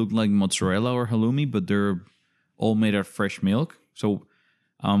kind of look like mozzarella or halloumi, but they're all made out of fresh milk. So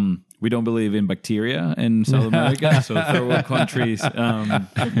we don't believe in bacteria in South America. So third world countries,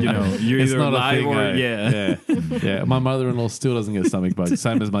 you It's either not a live thing, or eh? Yeah. My mother-in-law still doesn't get stomach bugs,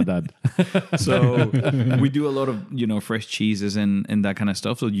 same as my dad. So we do a lot of fresh cheeses and that kind of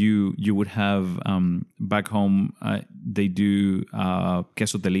stuff. So you would have back home they do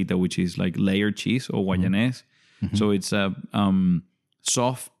queso telita, which is like layered cheese or guayanese. So it's a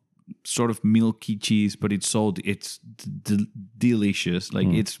soft, sort of milky cheese, but it's salty. It's delicious. Like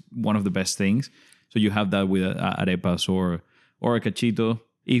it's one of the best things. So you have that with arepas or a cachito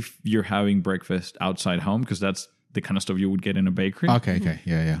if you're having breakfast outside home, because that's the kind of stuff you would get in a bakery. Okay,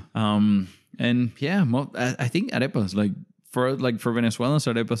 yeah. And yeah, I think arepas for Venezuelans,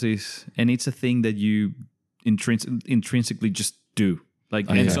 arepas is, and it's a thing that you intrinsically just do.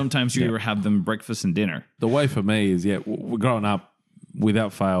 And sometimes you have them breakfast and dinner. The way for me is, we're growing up,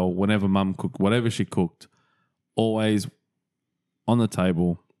 without fail, whenever mum cooked, whatever she cooked, always on the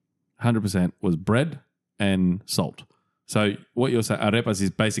table, 100% was bread and salt. So what you're saying, arepas is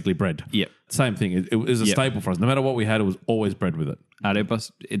basically bread. Yeah. Same thing. It was a staple for us. No matter what we had, it was always bread with it.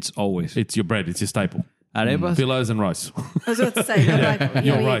 Arepas, it's always. It's your bread. It's your staple. Arepas. Pillows and rice. I was about to say,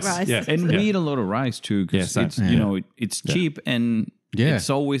 you eat rice. Yeah. And we eat a lot of rice too, because Yeah, it's same. it's cheap and it's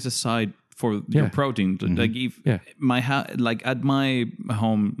always a side for your protein. Like if at my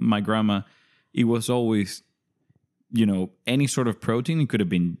home, my grandma, it was always any sort of protein. It could have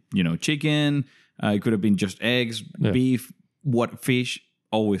been chicken, it could have been just eggs, beef, fish.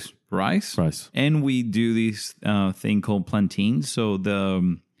 Always rice. And we do this thing called plantains. So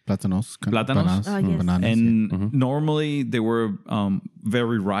the Platanos. Plátanos. Oh, yes. Bananas. and normally they were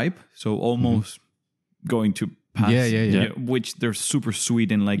very ripe, so almost going to pass. Yeah. Which they're super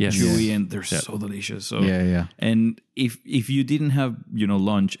sweet and chewy, and they're so delicious. So Yeah. And if you didn't have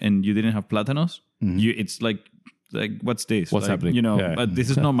lunch and you didn't have plátanos, it's like what's this? What's happening? But this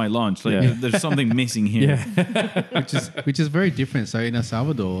is not my lunch. There's something missing here. which is very different. So in El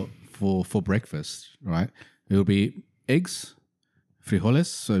Salvador, for breakfast, right, it will be eggs, frijoles,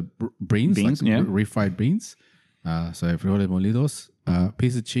 so beans, Beans, like yeah. refried beans. So frijoles molidos,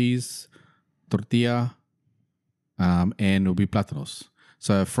 piece of cheese, tortilla, and it'll be plátanos.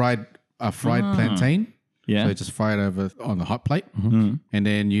 So a fried plantain. Yeah. So just fry it over on the hot plate, and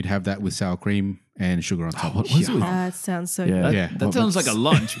then you'd have that with sour cream and sugar on top. what was it with- That sounds so Yeah. good. Yeah, That sounds like a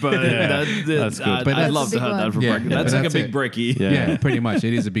lunch, but that's good. I'd But love that's to a have big that for one. breakfast. Yeah, That's but like a that's big it. brekkie. Yeah, pretty much.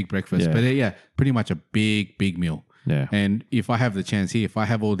 It is a big breakfast. Yeah. But pretty much a big meal. Yeah. And if I have the chance here, if I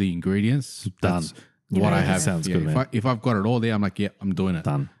have all the ingredients, that's what Yeah, I yeah. have. Sounds good, man. If I've got it all there, I'm like, yeah, I'm doing it.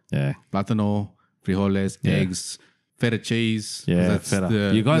 Done. Yeah. Plátano, frijoles, eggs, feta cheese. Yeah, That's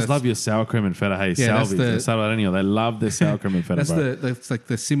feta. You guys love your sour cream and feta. Hey, Yeah, that's Salvi, the- Salvadoreño, they love their sour cream and feta, bro. That's like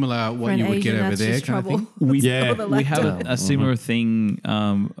the similar For what an you would Asian, get over that's there just kind of trouble. thing. Yeah, All the We have lactose. a similar thing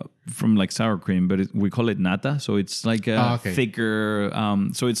from like sour cream, but we call it nata. So it's like a okay. thicker.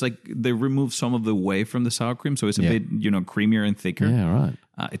 So it's like they remove some of the whey from the sour cream, so it's a Yeah. bit creamier and thicker. Yeah, right.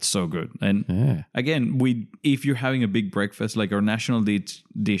 It's so good. And Yeah. again, if you're having a big breakfast, like our national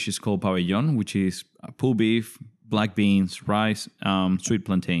dish is called pabellon, which is pulled beef, black beans, rice, sweet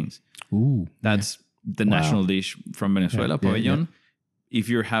plantains. Ooh. That's the national dish from Venezuela, Yeah, pabellon. If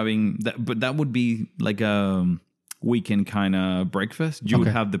you're having that, but that would be like a weekend kind of breakfast. You would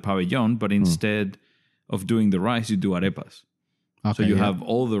Okay. have the pabellon, but instead of doing the rice, you do arepas. Okay, So you yeah. have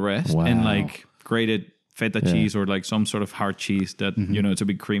all the rest Wow. and like grated feta cheese or like some sort of hard cheese that it's a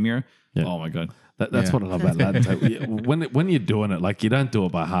bit creamier. Yeah. Oh my god! That's Yeah. what I love about Latin. When you're doing it, like you don't do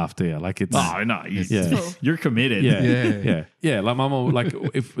it by half, do you? Like it's Oh no, yeah. you're committed. Yeah. Like my mom, like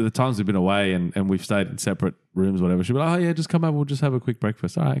if the times we've been away and we've stayed in separate rooms, whatever, she'll be like, "Oh yeah, just come over. We'll just have a quick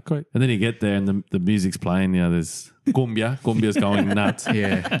breakfast." All right, great. And then you get there and the music's playing. You know, there's cumbia's going nuts.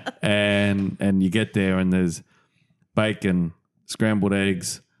 Yeah. And you get there and there's bacon, scrambled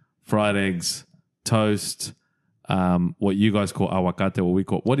eggs, fried eggs, toast. What you guys call aguacate,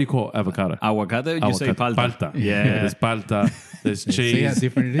 what do you call avocado? Aguacate, you say Avocado. palta. Yeah. There's palta, there's cheese, See how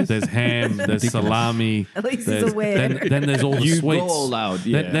different it is? there's ham, there's salami. At least there's, he's aware. then there's all the You sweets. go all out,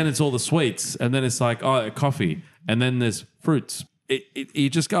 Then- yeah. Then it's all the sweets. And then it's like, coffee. And then there's fruits. You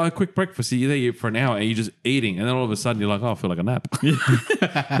just go a quick breakfast. You're there for an hour and you're just eating. And then all of a sudden you're like, I feel like a nap.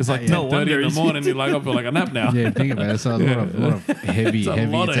 It's like 10:30 in the morning. You're like, I feel like a nap now. Yeah, think about it. It's a lot of heavy, It's a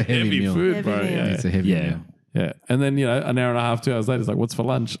heavy. lot It's a of heavy meal. food, Heavy bro. meal. Yeah. It's a heavy Yeah. meal. Yeah. And then, an hour and a half, 2 hours later, it's like, what's for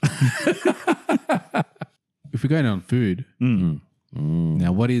lunch? If we're going on food,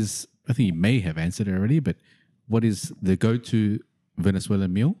 now what is? I think you may have answered it already, but what is the go-to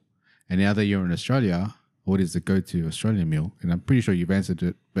Venezuelan meal? And now that you're in Australia, what is the go-to Australian meal? And I'm pretty sure you've answered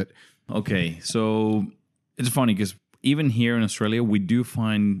it, but Okay, so it's funny because even here in Australia, we do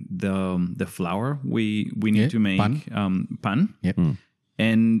find the flour we need Yeah, to make pan. yep.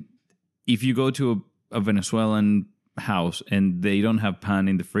 And if you go to a Venezuelan house and they don't have pan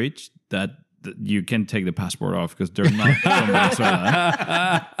in the fridge, that you can take the passport off because they're not from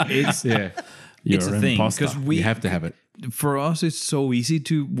Venezuela. It's You're a an thing imposter. because we You have to have it. for us it's so easy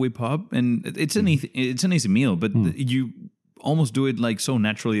to whip up and it's an easy meal, but you almost do it like so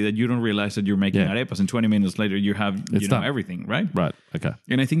naturally that you don't realize that you're making Yeah. arepas and 20 minutes later you have It's done. everything, right? Right. Okay.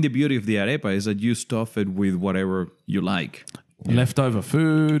 And I think the beauty of the arepa is that you stuff it with whatever you like. Leftover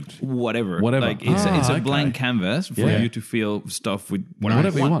food. Whatever. Whatever. Like it's a okay. blank canvas for Yeah. you to fill stuff with whatever,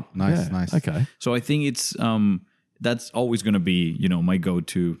 Whatever you want. Nice, Yeah. nice. Okay. So I think it's that's always going to be my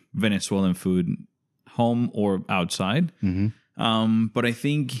go-to Venezuelan food, home or outside. But I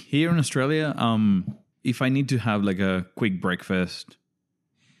think here in Australia, if I need to have like a quick breakfast,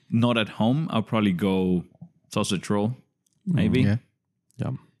 not at home, I'll probably go sausage roll, maybe. Yeah.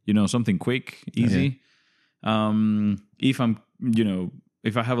 Yum. Something quick, easy. If I'm,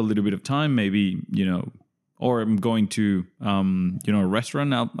 if I have a little bit of time, maybe, or I'm going to, a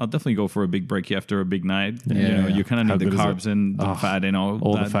restaurant, I'll definitely go for a big break after a big night. Yeah. You kind of How need the good is carbs and the fat and all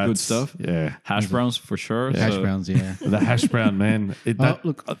the that fats. good stuff. Yeah. Hash browns for sure. Hash So- browns, yeah. The hash brown, man.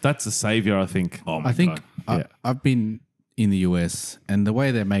 Look, That's a savior, I think. Oh my I think God. I've been in the US, and the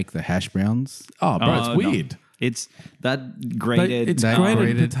way they make the hash browns, Oh, bro, it's No. weird. It's that grated. It's that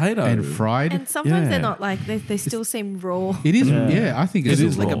grated potato. and fried. And sometimes Yeah. they're not like they still seem raw. It is, yeah. I think It it's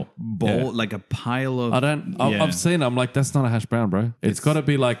is like raw. a bowl, like a pile of. I've seen it. I'm like, that's not a hash brown, bro. It's got to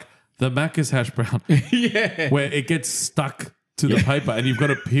be like the Macca's hash brown. Where it gets stuck to the paper and you've got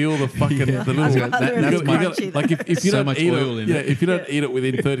to peel the fucking the little. I'd rather that's it my- crunchy. Like if you So don't much eat oil it, in it. if you don't eat it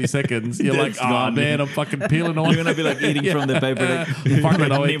within 30 seconds, you're like, It's oh gone. man, I'm fucking peeling on. You're gonna be like eating from the paper, like,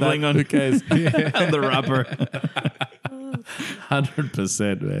 Fucking I'll eat nibbling that. on Who cares? the wrapper.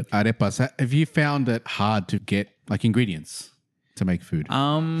 100%, man. arepas. Have you found it hard to get like ingredients to make food?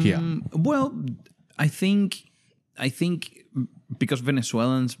 Yeah. Well, I think because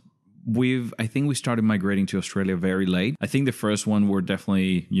Venezuelans, I think we started migrating to Australia very late. I think the first one were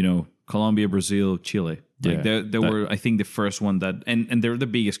definitely, Colombia, Brazil, Chile. Like they were, I think, the first one that, and they're the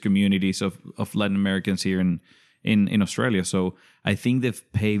biggest communities of Latin Americans here in Australia. So I think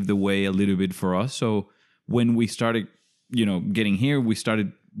they've paved the way a little bit for us. So when we started, getting here, we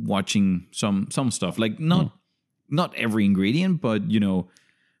started watching some stuff, like not every ingredient, but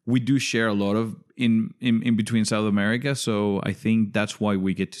we do share a lot of in between South America. So I think that's why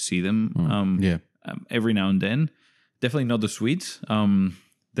we get to see them every now and then. Definitely not the sweets.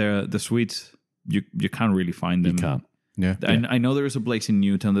 The sweets, you can't really find them. You can't. Yeah. I know there's a place in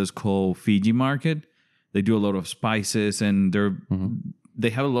Newtown that's called Fiji Market. They do a lot of spices, and they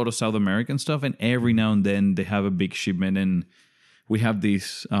have a lot of South American stuff. And every now and then they have a big shipment, and we have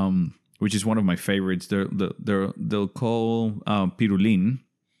this, which is one of my favorites. They'll call pirulin,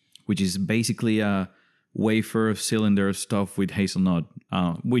 which is basically a wafer cylinder stuffed with hazelnut,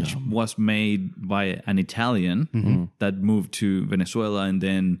 which was made by an Italian that moved to Venezuela, and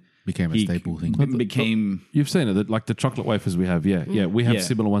then became a staple thing. You've seen it, like the chocolate wafers we have. Yeah, we have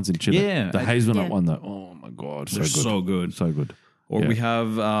similar ones in Chile. Yeah, the hazelnut one, though. Oh my god, so good, so good. Or we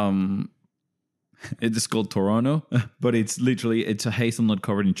have it's called Toronto, but it's a hazelnut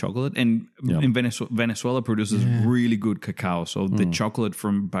covered in chocolate. And in Venezuela produces really good cacao. So the chocolate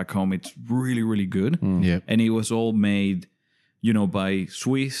from back home, it's really, really good. Yeah. And it was all made, by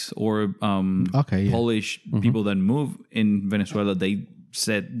Swiss or Polish people that move in Venezuela. They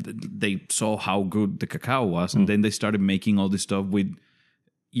said they saw how good the cacao was, and then they started making all this stuff with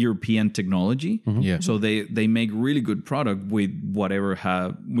European technology. Yeah. So they make really good product with whatever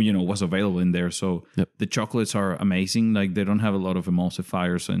was available in there. So the chocolates are amazing. Like they don't have a lot of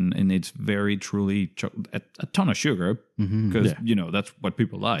emulsifiers, and it's very truly a ton of sugar because that's what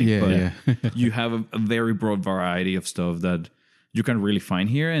people like. Yeah, but you have a very broad variety of stuff that you can really find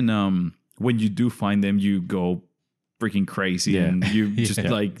here. And when you do find them, you go freaking crazy and you just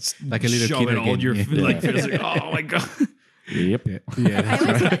like a little shove kid it all again. your like feels like, oh my god. Yep.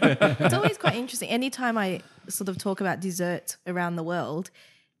 Yeah. It's always quite interesting. Anytime I sort of talk about desserts around the world,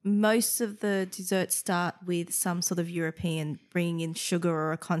 most of the desserts start with some sort of European bringing in sugar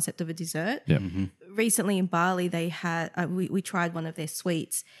or a concept of a dessert. Yep. Recently in Bali, they had we tried one of their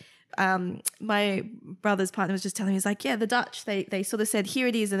sweets. My brother's partner was just telling me, he's like, the Dutch, they sort of said, here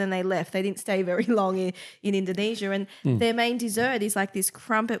it is, and then they left. They didn't stay very long in Indonesia. And their main dessert is like this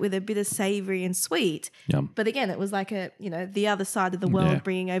crumpet with a bit of savory and sweet. Yum. But again, it was like the other side of the world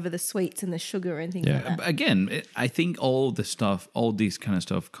bringing over the sweets and the sugar and things like that. Again, I think all this kind of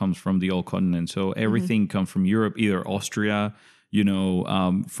stuff comes from the old continent. So everything comes from Europe, either Austria,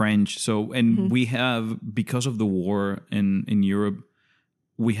 French. So, and we have, because of the war in Europe,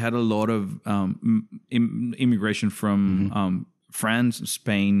 we had a lot of immigration from France,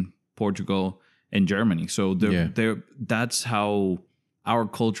 Spain, Portugal, and Germany. So that's how our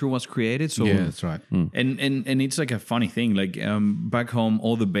culture was created. So that's right. And it's like a funny thing. Like back home,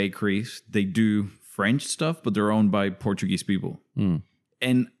 all the bakeries, they do French stuff, but they're owned by Portuguese people.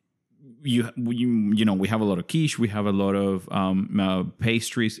 And we have a lot of quiche. We have a lot of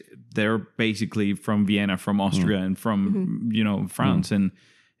pastries. They're basically from Vienna, from Austria, and from France.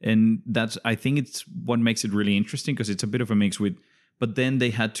 And that's, I think it's what makes it really interesting, because it's a bit of a mix with. But then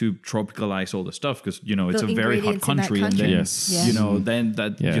they had to tropicalize all the stuff because it's a very hot country, and then then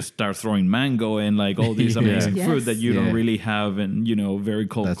that just start throwing mango and like all these amazing food that you don't really have in very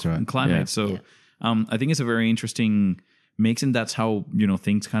cold climate. Yeah. So I think it's a very interesting mix, and that's how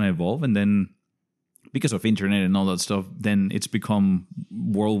things kind of evolve. And then because of internet and all that stuff, then it's become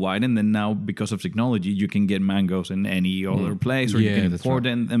worldwide. And then now, because of technology, you can get mangoes in any other place, or you can import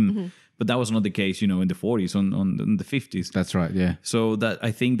them. But that was not the case, in the 40s, on the 50s. That's right, yeah. So that,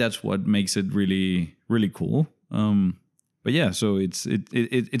 I think that's what makes it really, really cool. But yeah, so it's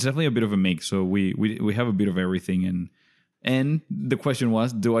definitely a bit of a mix. So we have a bit of everything, and the question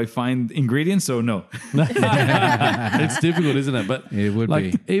was, do I find ingredients? So no. It's difficult, isn't it? But it would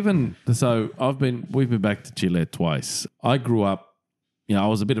be. Even so, we've been back to Chile twice. I grew up, I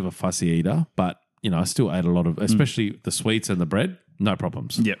was a bit of a fussy eater, but I still ate a lot of, especially the sweets and the bread. No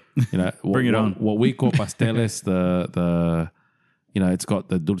problems. Yep. Bring it on. What we call pasteles, the it's got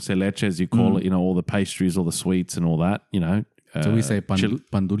the dulce leche, as you call it, all the pastries, all the sweets and all that, So we say pan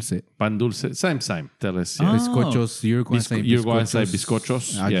dulce. Pan dulce, same. Teles, Bizcochos, Uruguay say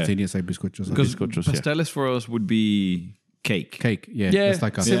bizcochos. Argentina say bizcochos. Because pasteles for us would be cake. Yeah, that's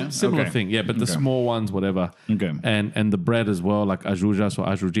like a similar thing. Yeah, but the small ones, whatever. Okay. And the bread as well, like ajujas or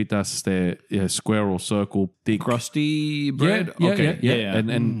ajujitas, they're square or circle, thick. Crusty bread? Yeah.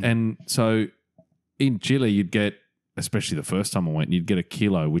 And so in Chile, you'd get especially the first time I went, you'd get a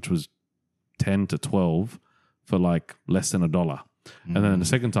kilo, which was 10 to 12 for like less than $1. And then the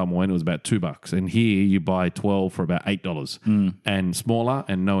second time I went, it was about $2. And here you buy 12 for about $8 and smaller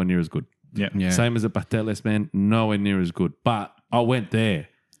and nowhere near as good. Yeah. Same as the pasteles, man, nowhere near as good. But I went there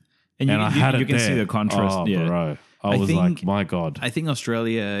And I had you it can there. see the contrast. Oh, yeah. bro. I was think- like, my God. I think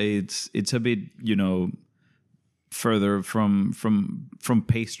Australia, it's a bit, further from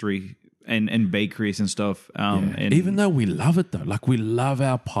pastry and bakeries and stuff. And Even though we love it though, like we love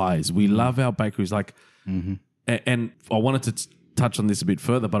our pies, we love our bakeries, like, and I wanted to touch on this a bit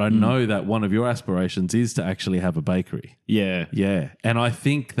further, but I know that one of your aspirations is to actually have a bakery. yeah, Yeah. And I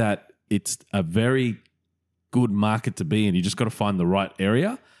think that it's a very good market to be in. You just got to find the right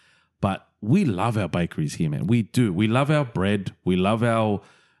area. But we love our bakeries here, man. We do. We love our bread. We love our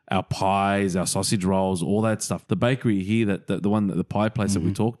pies, our sausage rolls, all that stuff. The bakery here, the pie place that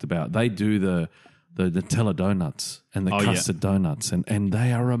we talked about, they do the Nutella donuts and the custard donuts, and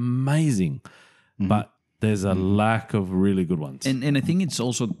they are amazing. But there's a lack of really good ones. and I think it's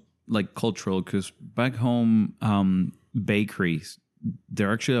also like cultural because back home, bakeries,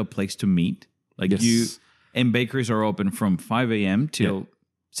 they're actually a place to meet. Like and bakeries are open from 5 a.m. till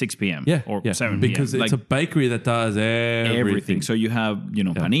 6 p.m. or 7 p.m. Because it's a bakery that does everything. So you have,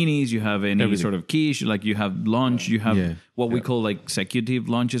 paninis, you have any sort of quiche, like you have lunch, you have what we call like executive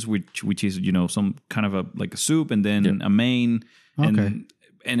lunches, which is, some kind of a soup and then a main.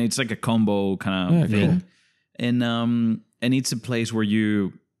 And it's like a combo kind of thing. Cool. And it's a place where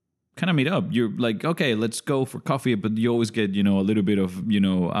you kind of meet up. You're like, okay, let's go for coffee, but you always get, a little bit of,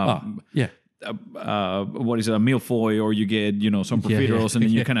 what is it, a milfoy, or you get some profiteroles, and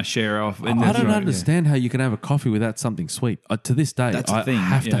then you kind of share off. And I don't understand how you can have a coffee without something sweet. To this day, That's the I thing,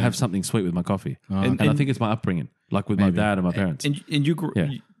 have to have something sweet with my coffee, and I think it's my upbringing, like with my dad and my parents. And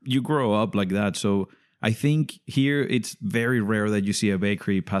you grow up like that, so I think here it's very rare that you see a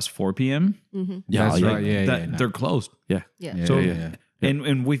bakery past 4 p.m. That's right. Yeah, They're closed. Yeah. So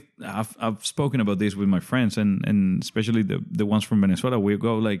and I've spoken about this with my friends, and especially the ones from Venezuela. We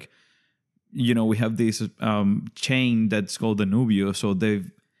go like, we have this chain that's called the Nubio. So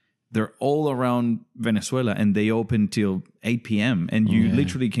they're all around Venezuela, and they open till 8 p.m. And you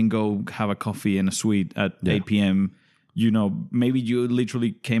literally can go have a coffee and a sweet at 8 p.m. Maybe you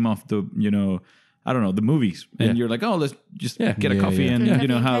literally came off the, I don't know, the movies, and you're like, oh, let's just get a coffee and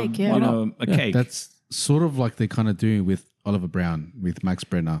have cake, a cake. That's sort of like they kind of doing with Oliver Brown with Max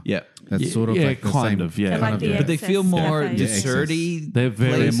Brenner. Yeah. That's sort of like the kind same. of, yeah. Like the But they feel excess more cafes. desserty. They're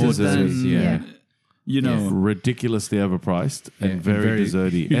very more places than, desserty, ridiculously overpriced and very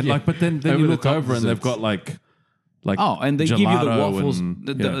desserty. And but then Over you the look top over and they've desserts. got like and they give you the gelato waffles. and-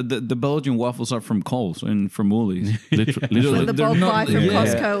 The Belgian waffles are from Coles and from Woolies. literally, The bulk buy from yeah.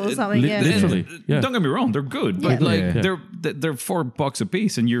 Costco or something. literally. Yeah. Don't get me wrong, they're good, but they're $4 a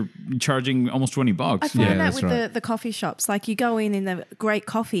piece, and you're charging almost $20. I find that that's with the coffee shops. Like you go in the great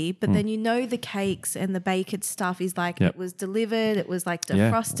coffee, but then the cakes and the bakered stuff is like it was delivered, it was like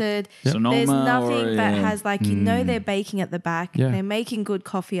defrosted. Sonoma There's nothing or, that has like, they're baking at the back, Yeah. they're making good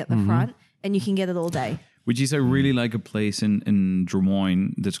coffee at the front, and you can get it all day. Which is I really like a place in Des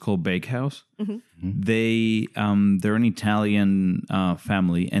Moines that's called Bakehouse. They they're an Italian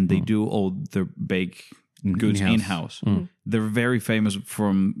family, and they do all their bake goods in-house. They're very famous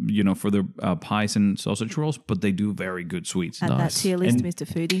for their pies and sausage rolls, but they do very good sweets. Add that to your list, Mr.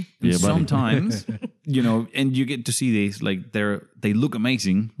 Foodie. Yeah, buddy. Sometimes and you get to see these, like they look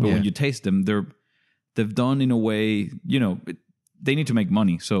amazing, but when you taste them, they've done in a way, they need to make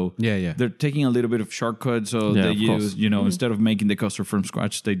money, so they're taking a little bit of shortcut. So they use, instead of making the custard from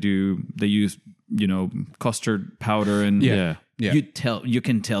scratch, they use custard powder, and you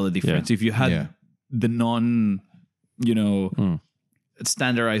can tell the difference. If you had the non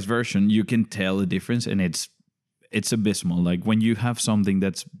standardized version, you can tell the difference, and it's abysmal. Like when you have something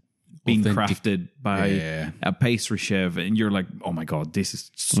that's being crafted by a pastry chef, and you're like, oh my god, this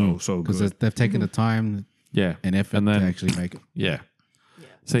is so good, because they've taken the time and effort And then- to actually make it.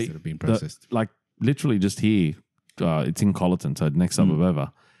 See, Instead of being processed. like literally just here, it's in Colleton, so next suburb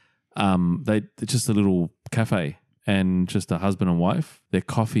over. They're just a little cafe, and just a husband and wife. Their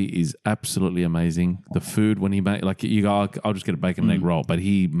coffee is absolutely amazing. The food, when he makes, like you go, I'll just get a bacon and egg roll, but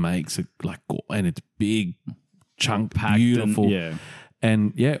he makes it and it's big, chunk, beautiful.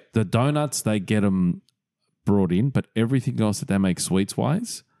 And the donuts, they get them brought in, but everything else that they make sweets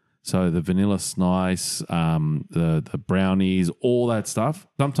wise, so the vanilla slice, the brownies, all that stuff.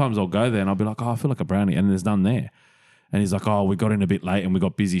 Sometimes I'll go there and I'll be like, oh, I feel like a brownie, and there's none there. And he's like, oh, we got in a bit late and we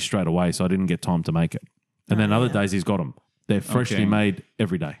got busy straight away, so I didn't get time to make it. And then other days he's got them. They're freshly made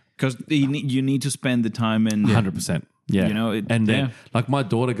every day. because you need to spend the time and 100%. Yeah. You know, and then like my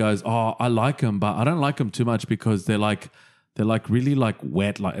daughter goes, "Oh, I like them, but I don't like them too much because they're like really like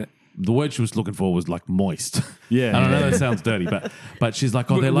wet." Like the word she was looking for was like moist. Yeah. I don't know that sounds dirty, but she's like,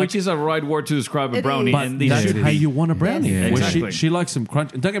 "Oh, they're like." Which is a right word to describe a It brownie. is. But And these that's should how be. you want a brownie. Yes. Where Exactly. she likes some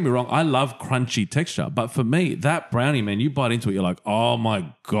crunch. And don't get me wrong, I love crunchy texture. But for me, that brownie, man, you bite into it, you're like, oh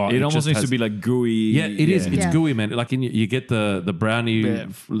my God. It almost just needs has- to be like gooey. Yeah, it is. It's Yeah. gooey, man. Like you get the brownie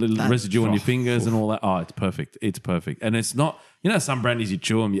little residue on your fingers and all that. Oh, it's perfect. It's perfect. And it's not, some brownies you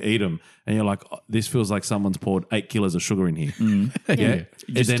chew them, you eat them, and you're like, oh, this feels like someone's poured 8 kilos of sugar in here. Yeah. It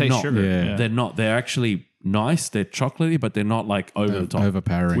just They're tastes not. sugar. Yeah. They're not. They're actually nice. They're chocolatey, but they're not like over the top.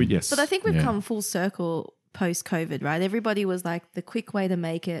 Overpowering. Yes. But I think we've come full circle post COVID, right? Everybody was like the quick way to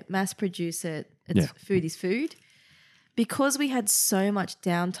make it, mass produce it. Food is food. Because we had so much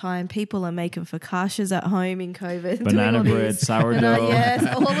downtime, people are making focaccias at home in COVID. Banana doing all bread, this. sourdough.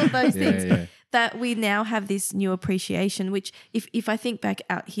 Yes, all of those things. yeah. That we now have this new appreciation, which if I think back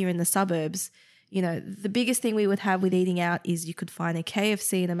out here in the suburbs, the biggest thing we would have with eating out is you could find a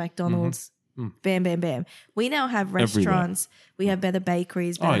KFC and a McDonald's. Bam, bam, bam. We now have restaurants. We have better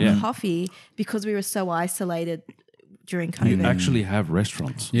bakeries, better coffee because we were so isolated during COVID. You actually have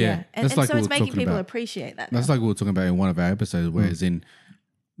restaurants. Yeah. And That's like so we it's were making talking people about. appreciate that. That's like we were talking about in one of our episodes, whereas in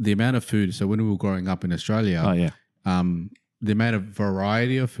the amount of food. So when we were growing up in Australia, Oh, yeah. the amount of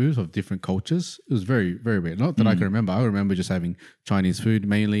variety of foods of different cultures, it was very, very weird. Not that I can remember. I remember just having Chinese food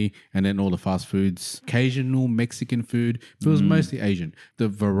mainly, and then all the fast foods, occasional Mexican food. But it was mostly Asian. The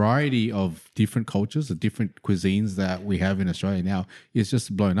variety of different cultures, the different cuisines that we have in Australia now is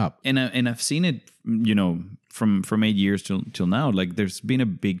just blown up. And I've seen it, from 8 years till now. Like there's been a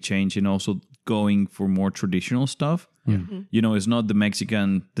big change in also going for more traditional stuff. It's not the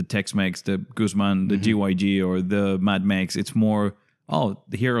Mexican, the Tex-Mex, the Guzman, the GYG, or the Mad Mex. It's more,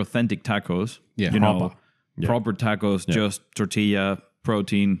 here are authentic tacos. Yeah. Proper tacos, just tortilla,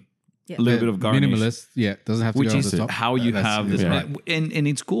 protein, Yeah. a little bit of garnish. Minimalist, doesn't have to Which go over is the top. how you That's- have this. yeah. And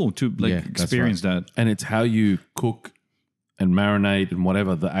it's cool to that's experience that. And it's how you cook and marinate and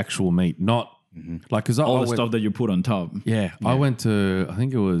whatever the actual meat, not like because All the stuff that you put on top. Yeah, I went to I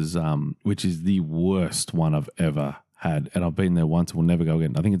think it was which is the worst one I've ever had, and I've been there once. We'll never go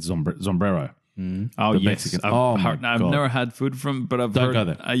again. I think it's Sombrero. Oh, The yes. Mexican. I've My God. never had food from, but I've Don't heard.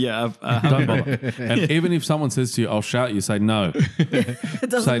 go there. Yeah, Don't bother. And even if someone says to you, "I'll shout you," say no. It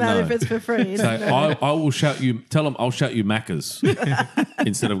doesn't Say matter no. if it's for free. Say I will shout you. Tell them I'll shout you Macca's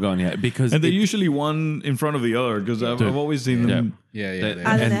instead of going out because and they're it- usually one in front of the other because I've always seen them. Yeah, That- yeah.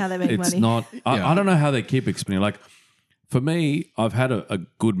 I don't and know how they make it's money. not. I don't know how they keep expanding. Like for me, I've had a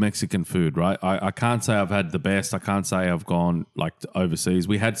good Mexican food. Right, I can't say I've had the best. I can't say I've gone like to overseas.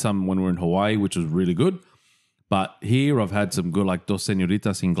 We had some when we were in Hawaii, which was really good. But here I've had some good, like Dos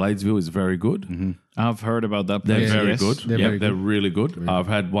Señoritas in Gladesville is very good. I've heard about that They're place. very yes. good. They're very they're good. really good. I've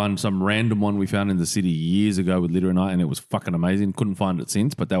had some random one we found in the city years ago with Litter and I, and it was fucking amazing. Couldn't find it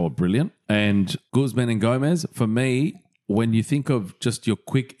since, but they were brilliant. And Guzman and Gomez, for me, when you think of just your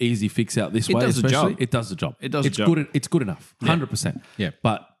quick, easy fix out this It way, does the especially, job. it does the job. It does the it's job. good. It's good enough, 100%. Yeah.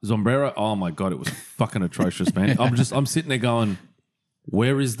 But Sombrero, oh my god, it was fucking atrocious, man. I'm sitting there going,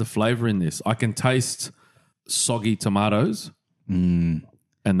 where is the flavor in this? I can taste soggy tomatoes,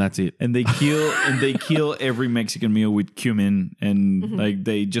 and that's it. And they kill every Mexican meal with cumin and like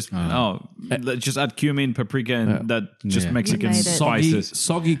they just let's just add cumin, paprika, and that just Yeah. Mexican You made it. Soggy, spices.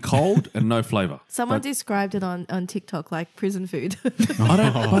 soggy cold and no flavor. Someone described it on TikTok like prison food.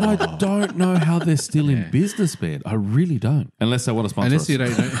 I don't know how they're still in business, man. I really don't. Unless they want to sponsor Unless us. you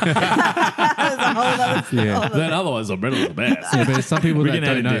don't know. Yeah. Then otherwise, I'm better than the best. Yeah, but there's some people that can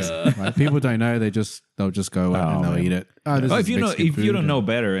don't edit know. Right? People don't know. They'll just go out and they'll man. eat it. Oh, this Oh, is if you Mexican don't food know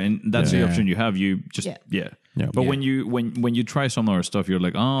better, and that's the Yeah. option you have, you just Yeah. But when you try some other stuff, you're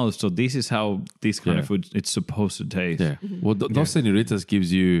like, oh, so this is how this kind of Yeah. food it's supposed to taste. Yeah. Well, Dos Señoritas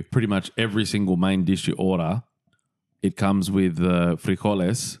gives you pretty much every single main dish you order. It comes with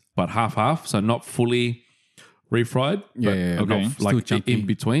frijoles, but half, so not fully refried. Yeah, but yeah, yeah. Okay. not- Still like chunky. in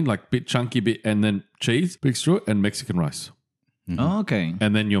between, like bit chunky bit, and then cheese mixed through it, and Mexican rice. Oh, okay.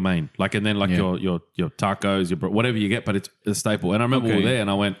 And then your main, and then Yeah. your tacos, whatever you get, but it's a staple. And I remember we Okay. were there, and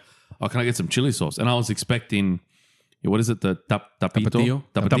I went, "Oh, can I get some chili sauce?" And I was expecting, what is it, the Tapatio?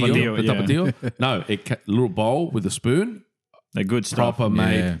 Tapatio, the yeah. tapatio? No, little bowl with a spoon, The good stuff. proper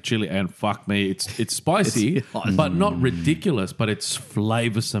made Yeah. chili, and fuck me, it's spicy, but not ridiculous, but it's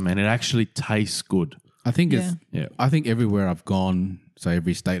flavorsome and it actually tastes good. I think it's. Yeah. I think everywhere I've gone, so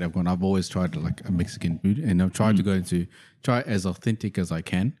every state I've gone, I've always tried like a Mexican food, and I've tried to go into try it as authentic as I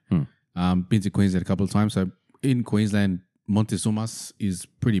can. Been to Queensland a couple of times. So in Queensland, Montezuma's is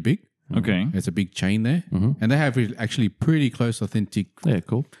pretty big. Okay. It's a big chain there, and they have actually pretty close, authentic Yeah,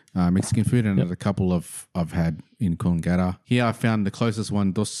 cool. Mexican food. And there's a couple I've had in Congara. Here I found the closest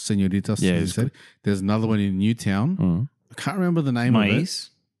one, Dos Señoritas. Yeah, as you it's said. There's another one in Newtown. I can't remember the name of it. Mais.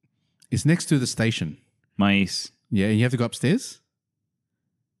 It's next to the station. Mais. Yeah, and you have to go upstairs.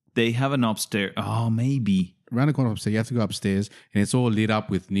 They have an upstairs. Oh, maybe. Around the corner upstairs, you have to go upstairs, and it's all lit up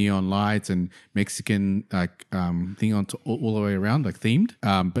with neon lights and Mexican thing on all the way around, like themed.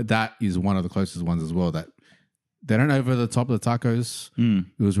 But that is one of the closest ones as well. That they don't over the top of the tacos.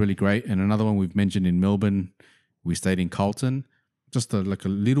 It was really great. And another one we've mentioned in Melbourne, we stayed in Carlton, just like a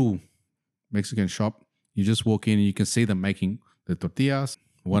little Mexican shop. You just walk in and you can see them making the tortillas.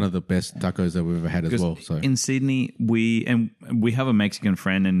 One of the best tacos that we've ever had as well. So in Sydney, we have a Mexican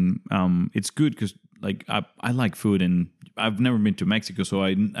friend, and it's good because like I like food, and I've never been to Mexico, so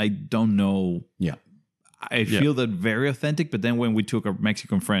I don't know. yeah, I feel that very authentic. But then when we took a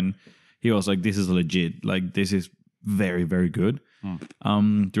Mexican friend, he was like, "This is legit. Like this is very, very good."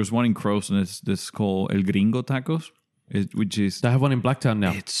 There's one in Crows, and it's called El Gringo Tacos, which is They have one in Blacktown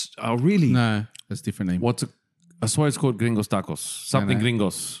now. it's really no, that's a different name. What's it? I swear it's called Gringos Tacos. Something No.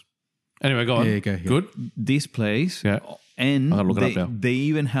 Gringos. Anyway, go on. Yeah, go, yeah. Good. this place. Yeah. And I gotta look it up now. they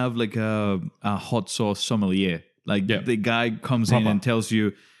even have like a hot sauce sommelier. Like Yeah. the guy comes in Proper. and tells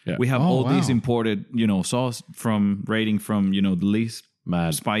you, Yeah. we have Oh, all these wow. imported, sauce from rating from, the least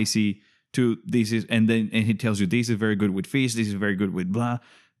Mad. spicy to this is, and he tells you this is very good with fish, this is very good with blah,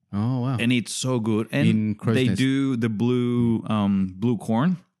 Oh wow! and it's so good. And In Crow's they Nest. do the blue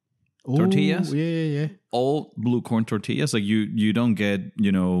corn tortillas. Ooh, yeah. All blue corn tortillas. Like you don't get,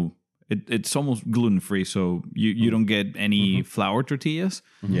 it's almost gluten free, so you don't get any flour tortillas.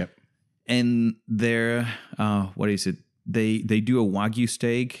 Yep. And they're what is it? They do a Wagyu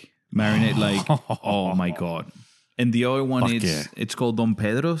steak marinate like oh my god. And the other one Fuck it's called Don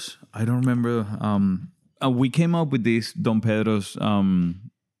Pedro's. I don't remember. We came up with this Don Pedro's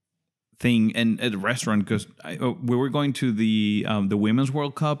thing and at the restaurant because we were going to the Women's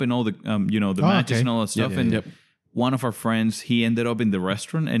World Cup and all the the matches okay. and all that stuff. Yeah, and yep. one of our friends, he ended up in the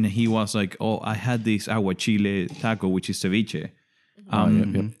restaurant and he was like, "Oh, I had this aguachile taco, which is ceviche."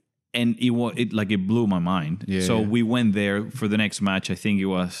 And it blew my mind. Yeah, so yeah. we went there for the next match. I think it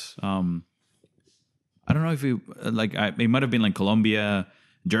was I don't know if it might have been like Colombia,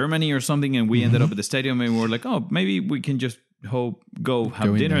 Germany or something, and we ended up at the stadium and we were like, "Oh, maybe we can just go have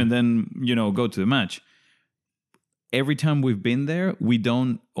in dinner there. and then go to the match." Every time we've been there, we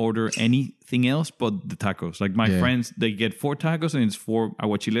don't order anything else but the tacos. Like my friends, they get 4 tacos and it's 4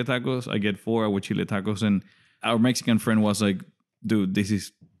 aguachile tacos. I get 4 aguachile tacos, and our Mexican friend was like, "Dude, this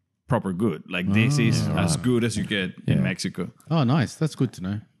is proper good. Like this is as good as you get in Mexico." Oh, nice. That's good to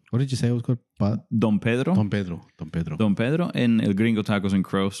know. What did you say it was called? Don Pedro. Don Pedro. Don Pedro. Don Pedro and El Gringo Tacos in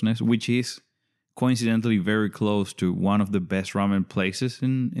Crow's Nest, which is coincidentally very close to one of the best ramen places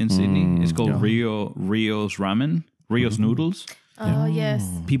in Sydney. It's called Rio's Ramen, Rio's Noodles. Oh, yes.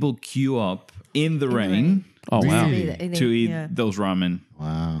 People queue up in the rain Oh, wow. Really? to eat those ramen.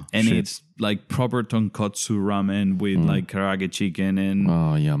 Wow. And it's like proper tonkotsu ramen with like karaage chicken and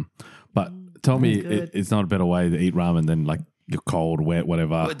Oh, yum. But tell me, good. it's not a better way to eat ramen than like you're cold, wet,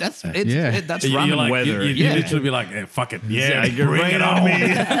 whatever. But that's Yeah. that's You're ramen like, weather. You literally be like, fuck it. Yeah, you're bring right it on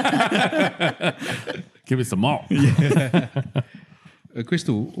on. Give me some more.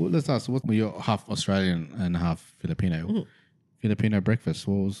 Crystal, let's ask. You're half Australian and half Filipino. Filipino breakfast.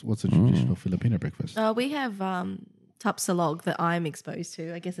 What's a traditional Filipino breakfast? We have tapsalog that I'm exposed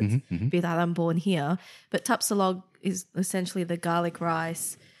to. I guess it's because I'm born here. But tapsalog is essentially the garlic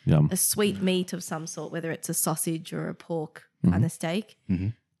rice, Yum. a sweet meat of some sort, whether it's a sausage or a pork kind of steak,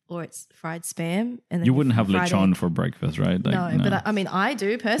 or it's fried spam. And then You wouldn't have fried lechon egg. for breakfast, right? Like, No, but I mean, I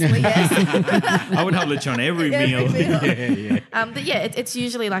do personally, yes. I would have lechon every Every meal. meal. But yeah, it's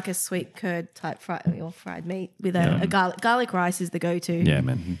usually like a sweet curd type fried meat with a garlic rice is the go-to. Yeah,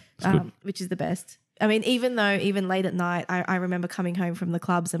 man. It's good. Which is the best. I mean, even late at night, I remember coming home from the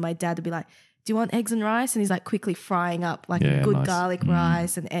clubs and my dad would be like, "Do you want eggs and rice?" And he's like quickly frying up like Yeah, a good nice. garlic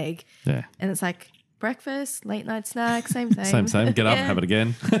rice and egg. Yeah. And it's like breakfast, late night snack, same thing. Same. Get up, Yeah. have it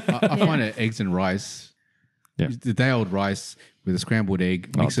again. I find that eggs and rice, the day old rice with a scrambled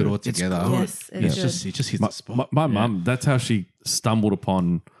egg, mix it dude. all together. Yes, it's good. It just hits the spot. My mum, that's how she stumbled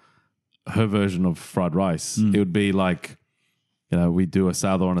upon her version of fried rice. It would be like, we do a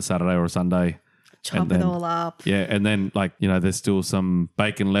salad on a Saturday or a Sunday. Chop and then- it all up. Yeah, and then there's still some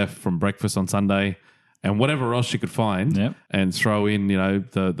bacon left from breakfast on Sunday and whatever else she could find Yep. and throw in,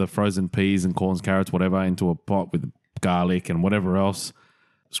 the frozen peas and corns, carrots, whatever, into a pot with garlic and whatever else.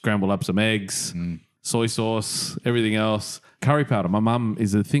 Scramble up some eggs soy sauce, everything else, curry powder. My mum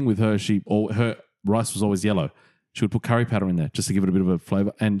is a thing with her. Her rice was always yellow. She would put curry powder in there just to give it a bit of a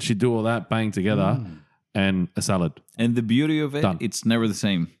flavor, and she'd do all that bang together and a salad. And the beauty of it, Done. it's never the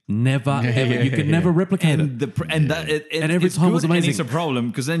same. Never ever. You can never replicate And it. And every it's time was good, and amazing. it's a problem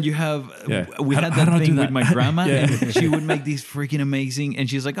because then you have we How had did I that do thing that? with my grandma, and she would make these freaking amazing, and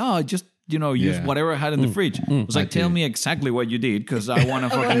she's like, oh, just use whatever I had in the fridge. I was like, tell me exactly what you did because I want to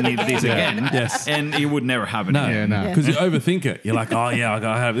fucking need this again. Yes. And it would never happen again. Because you overthink it. You're like, oh yeah, I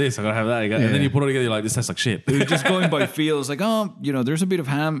gotta have this, I gotta have that, and then you put it together. You're like, this tastes like shit. It was just going by feel. It's like, oh, there's a bit of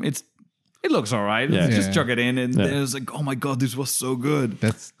ham. It looks all right. Yeah. Just chuck it in, and then it was like, oh my god, this was so good.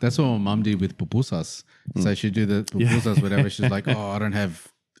 That's what my mum did with pupusas. So she'd do the pupusas, whatever. She's like, oh,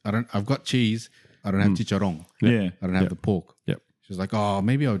 I've got cheese. I don't have chicharron. Yeah. I don't have the pork. Yep. She's like, oh,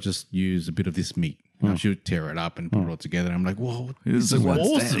 maybe I'll just use a bit of this meat. She would tear it up and put it all together. I'm like, whoa, this is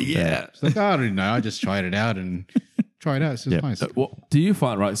awesome. Yeah. She's like, I don't know. I just tried it out and tried it out. It's just nice. Well, do you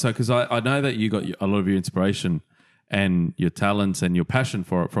find, right? So, because I know that you got a lot of your inspiration and your talents and your passion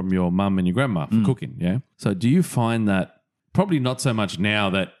for it from your mum and your grandma for cooking, yeah? So do you find that, probably not so much now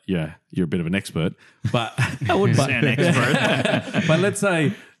that, you're a bit of an expert, but... I wouldn't say an expert. But let's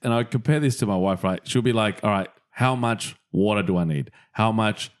say, and I compare this to my wife, right? She'll be like, all right, how much water do I need? How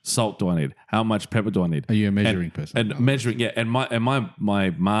much salt do I need? How much pepper do I need? Are you a measuring person? And measuring, yeah. And my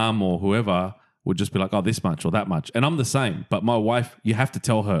mom or whoever would just be like, oh, this much or that much. And I'm the same. But my wife, you have to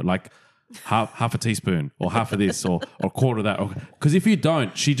tell her, like, half a teaspoon or half of this or a quarter of that. Because if you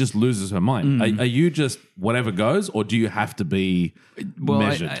don't, she just loses her mind. Are you just whatever goes, or do you have to be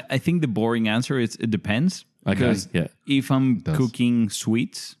measured? I think the boring answer is it depends. Okay, Because if I'm cooking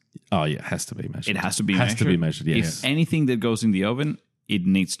sweets, oh yeah, it has to be measured. it has to be has measured. to be measured. Yes. If anything that goes in the oven, it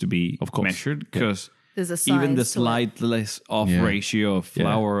needs to be Of course. measured because There's a even the science to it. slightest off ratio of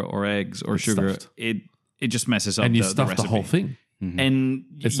flour or eggs or sugar, stuffed. it just messes up and you the stuff the recipe. whole thing. And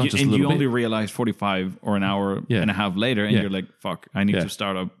It's not just a you little only bit. realize 45 or an hour and a half later, and Yeah. you're like, fuck, I need to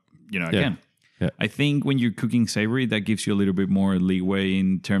start up, again. Yeah. I think when you're cooking savory, that gives you a little bit more leeway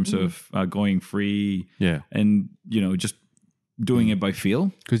in terms of going free and, just doing it by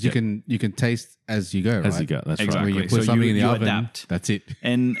feel. Because you can taste as you go, right? As you go, that's Exactly. right. When you put So something in the you oven, adapt. that's it.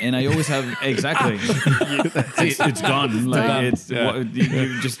 And I always have exactly. It's gone. Like it's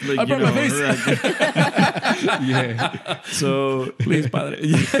you just like I brought my face. Yeah. So Please buy that.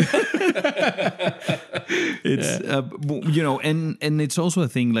 it's and it's also a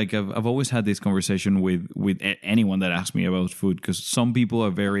thing. Like I've always had this conversation with anyone that asks me about food, because some people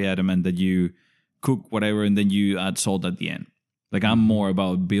are very adamant that you cook whatever and then you add salt at the end. Like I'm more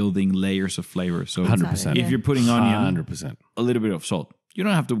about building layers of flavor. So 100%. if you're putting onion, 100%. a little bit of salt. You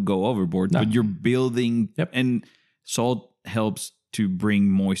don't have to go overboard, but you're building. Yep. And salt helps to bring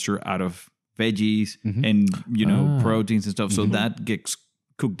moisture out of veggies and proteins and stuff. So that gets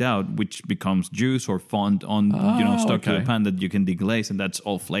cooked out, which becomes juice or fond on stuck to the pan that you can deglaze, and that's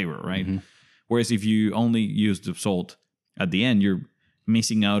all flavor, right? Whereas if you only use the salt at the end, you're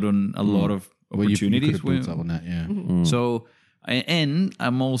missing out on a lot of opportunities. You could have built up on that, yeah. So, and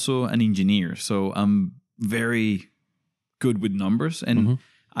I'm also an engineer, so I'm very good with numbers, and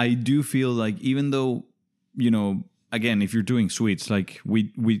I do feel like even though, again, if you're doing sweets, like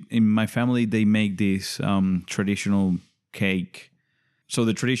we in my family, they make this traditional cake. So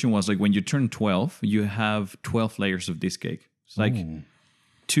the tradition was like when you turn 12, you have 12 layers of this cake. It's like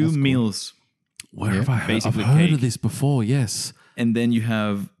 2 meals. Where have I heard? I've Basically heard cake. of this before, yes. And then you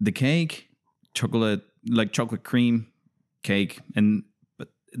have the cake, chocolate cream cake, but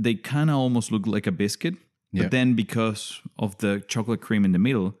they kind of almost look like a biscuit. Yeah. But then because of the chocolate cream in the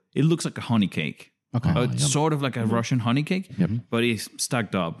middle, it looks like a honey cake. Okay. It's sort of like a Russian honey cake, but it's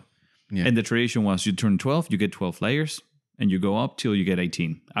stacked up. Yeah. And the tradition was you turn 12, you get 12 layers, and you go up till you get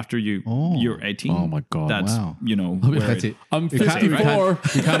 18. After you're 18, Oh my God. that's, Wow. where That's it. I'm You can't- 54.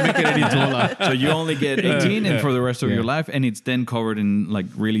 You can't make it any taller. So you only get 18 and for the rest of your life, and it's then covered in like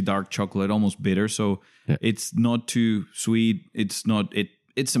really dark chocolate, almost bitter. So it's not too sweet.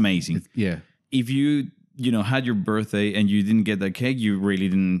 It's amazing. Yeah. If you had your birthday and you didn't get that cake, you really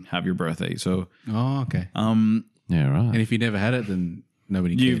didn't have your birthday. So Oh, okay. Yeah, right. And if you never had it, then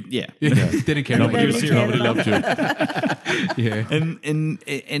nobody you cared. yeah. Didn't care. Nobody, about you. nobody loved you. Yeah. And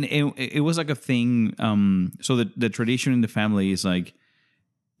it was like a thing. So the tradition in the family is like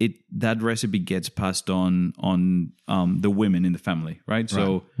that recipe gets passed on the women in the family, right?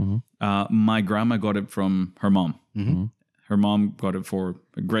 So my grandma got it from her mom. Her mom got it for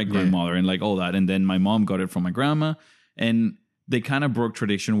a great grandmother and like all that, and then my mom got it from my grandma, and they kind of broke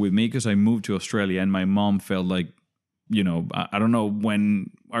tradition with me because I moved to Australia, and my mom felt like, I don't know when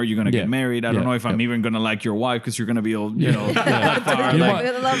are you gonna Yeah. get married? I don't Yeah. know if I'm even gonna like your wife because you're gonna be all that far. You like- might-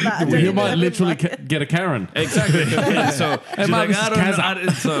 I love that. You might literally get a Karen. Exactly. So she's Mom, like, this I is don't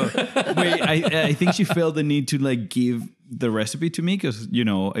know. So wait, I think she felt the need to like give the recipe to me because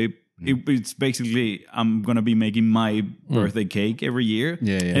it's basically I'm gonna be making my birthday cake every year.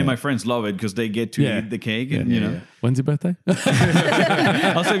 Yeah. And my friends love it because they get to eat the cake. And When's your birthday?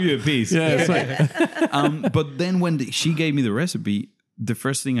 I'll save you a piece. Yeah, sweet. But then when she gave me the recipe, the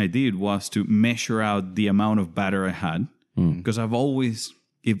first thing I did was to measure out the amount of batter I had because I've always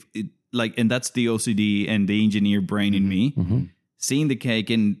and that's the OCD and the engineer brain in me, seeing the cake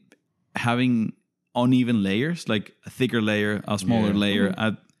and having uneven layers, like a thicker layer, a smaller layer.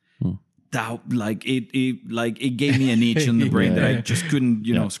 It gave me an itch in the brain that I just couldn't,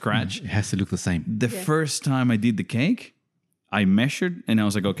 scratch. It has to look the same. The first time I did the cake, I measured and I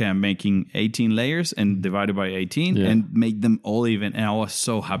was like, okay, I'm making 18 layers and divided by 18 and make them all even. And I was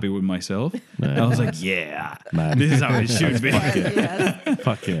so happy with myself. I was like, this is how it should be.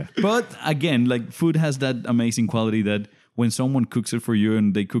 Fuck yeah. But again, like food has that amazing quality that when someone cooks it for you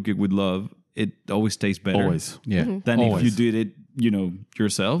and they cook it with love, it always tastes better. Always. Yeah. Than Always. if you did it,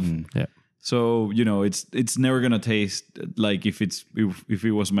 yourself. Yeah. So it's never gonna taste like if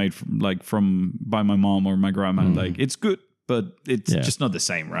it was made from by my mom or my grandma. Like it's good, but it's just not the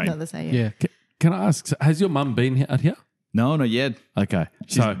same, right? Not the same. Yeah. Can I ask, has your mum been out here? No, not yet. Okay.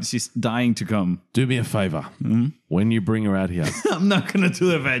 So She's dying to come. do me a favor. When you bring her out here, I'm not gonna do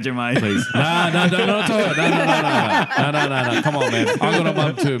the Vegemite, please. No, not at all. No. Come on, man. I got a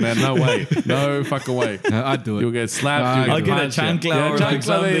mum too, man. No way. No fucking way. No, I'd do it. You'll get slapped. I'll you'll get a punched, yeah. chancla or like chancla,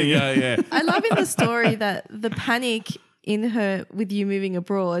 something. Yeah. I love in the story that the panic in her with you moving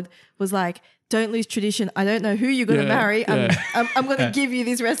abroad was like, don't lose tradition. I don't know who you're going to marry. I'm going to give you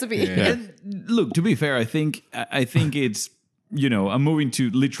this recipe. And look, to be fair, I think it's I'm moving to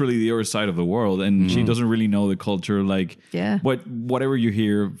literally the other side of the world, and she doesn't really know the culture. Like, whatever you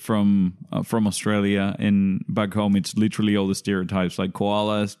hear from Australia and back home, it's literally all the stereotypes like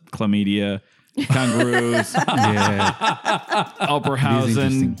koalas, chlamydia, kangaroos, opera house,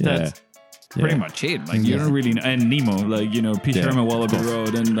 and that's pretty much it. Like, you don't really know. And Nemo, like, Peter and Wallaby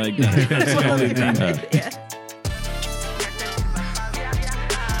Road, and like that's the only thing.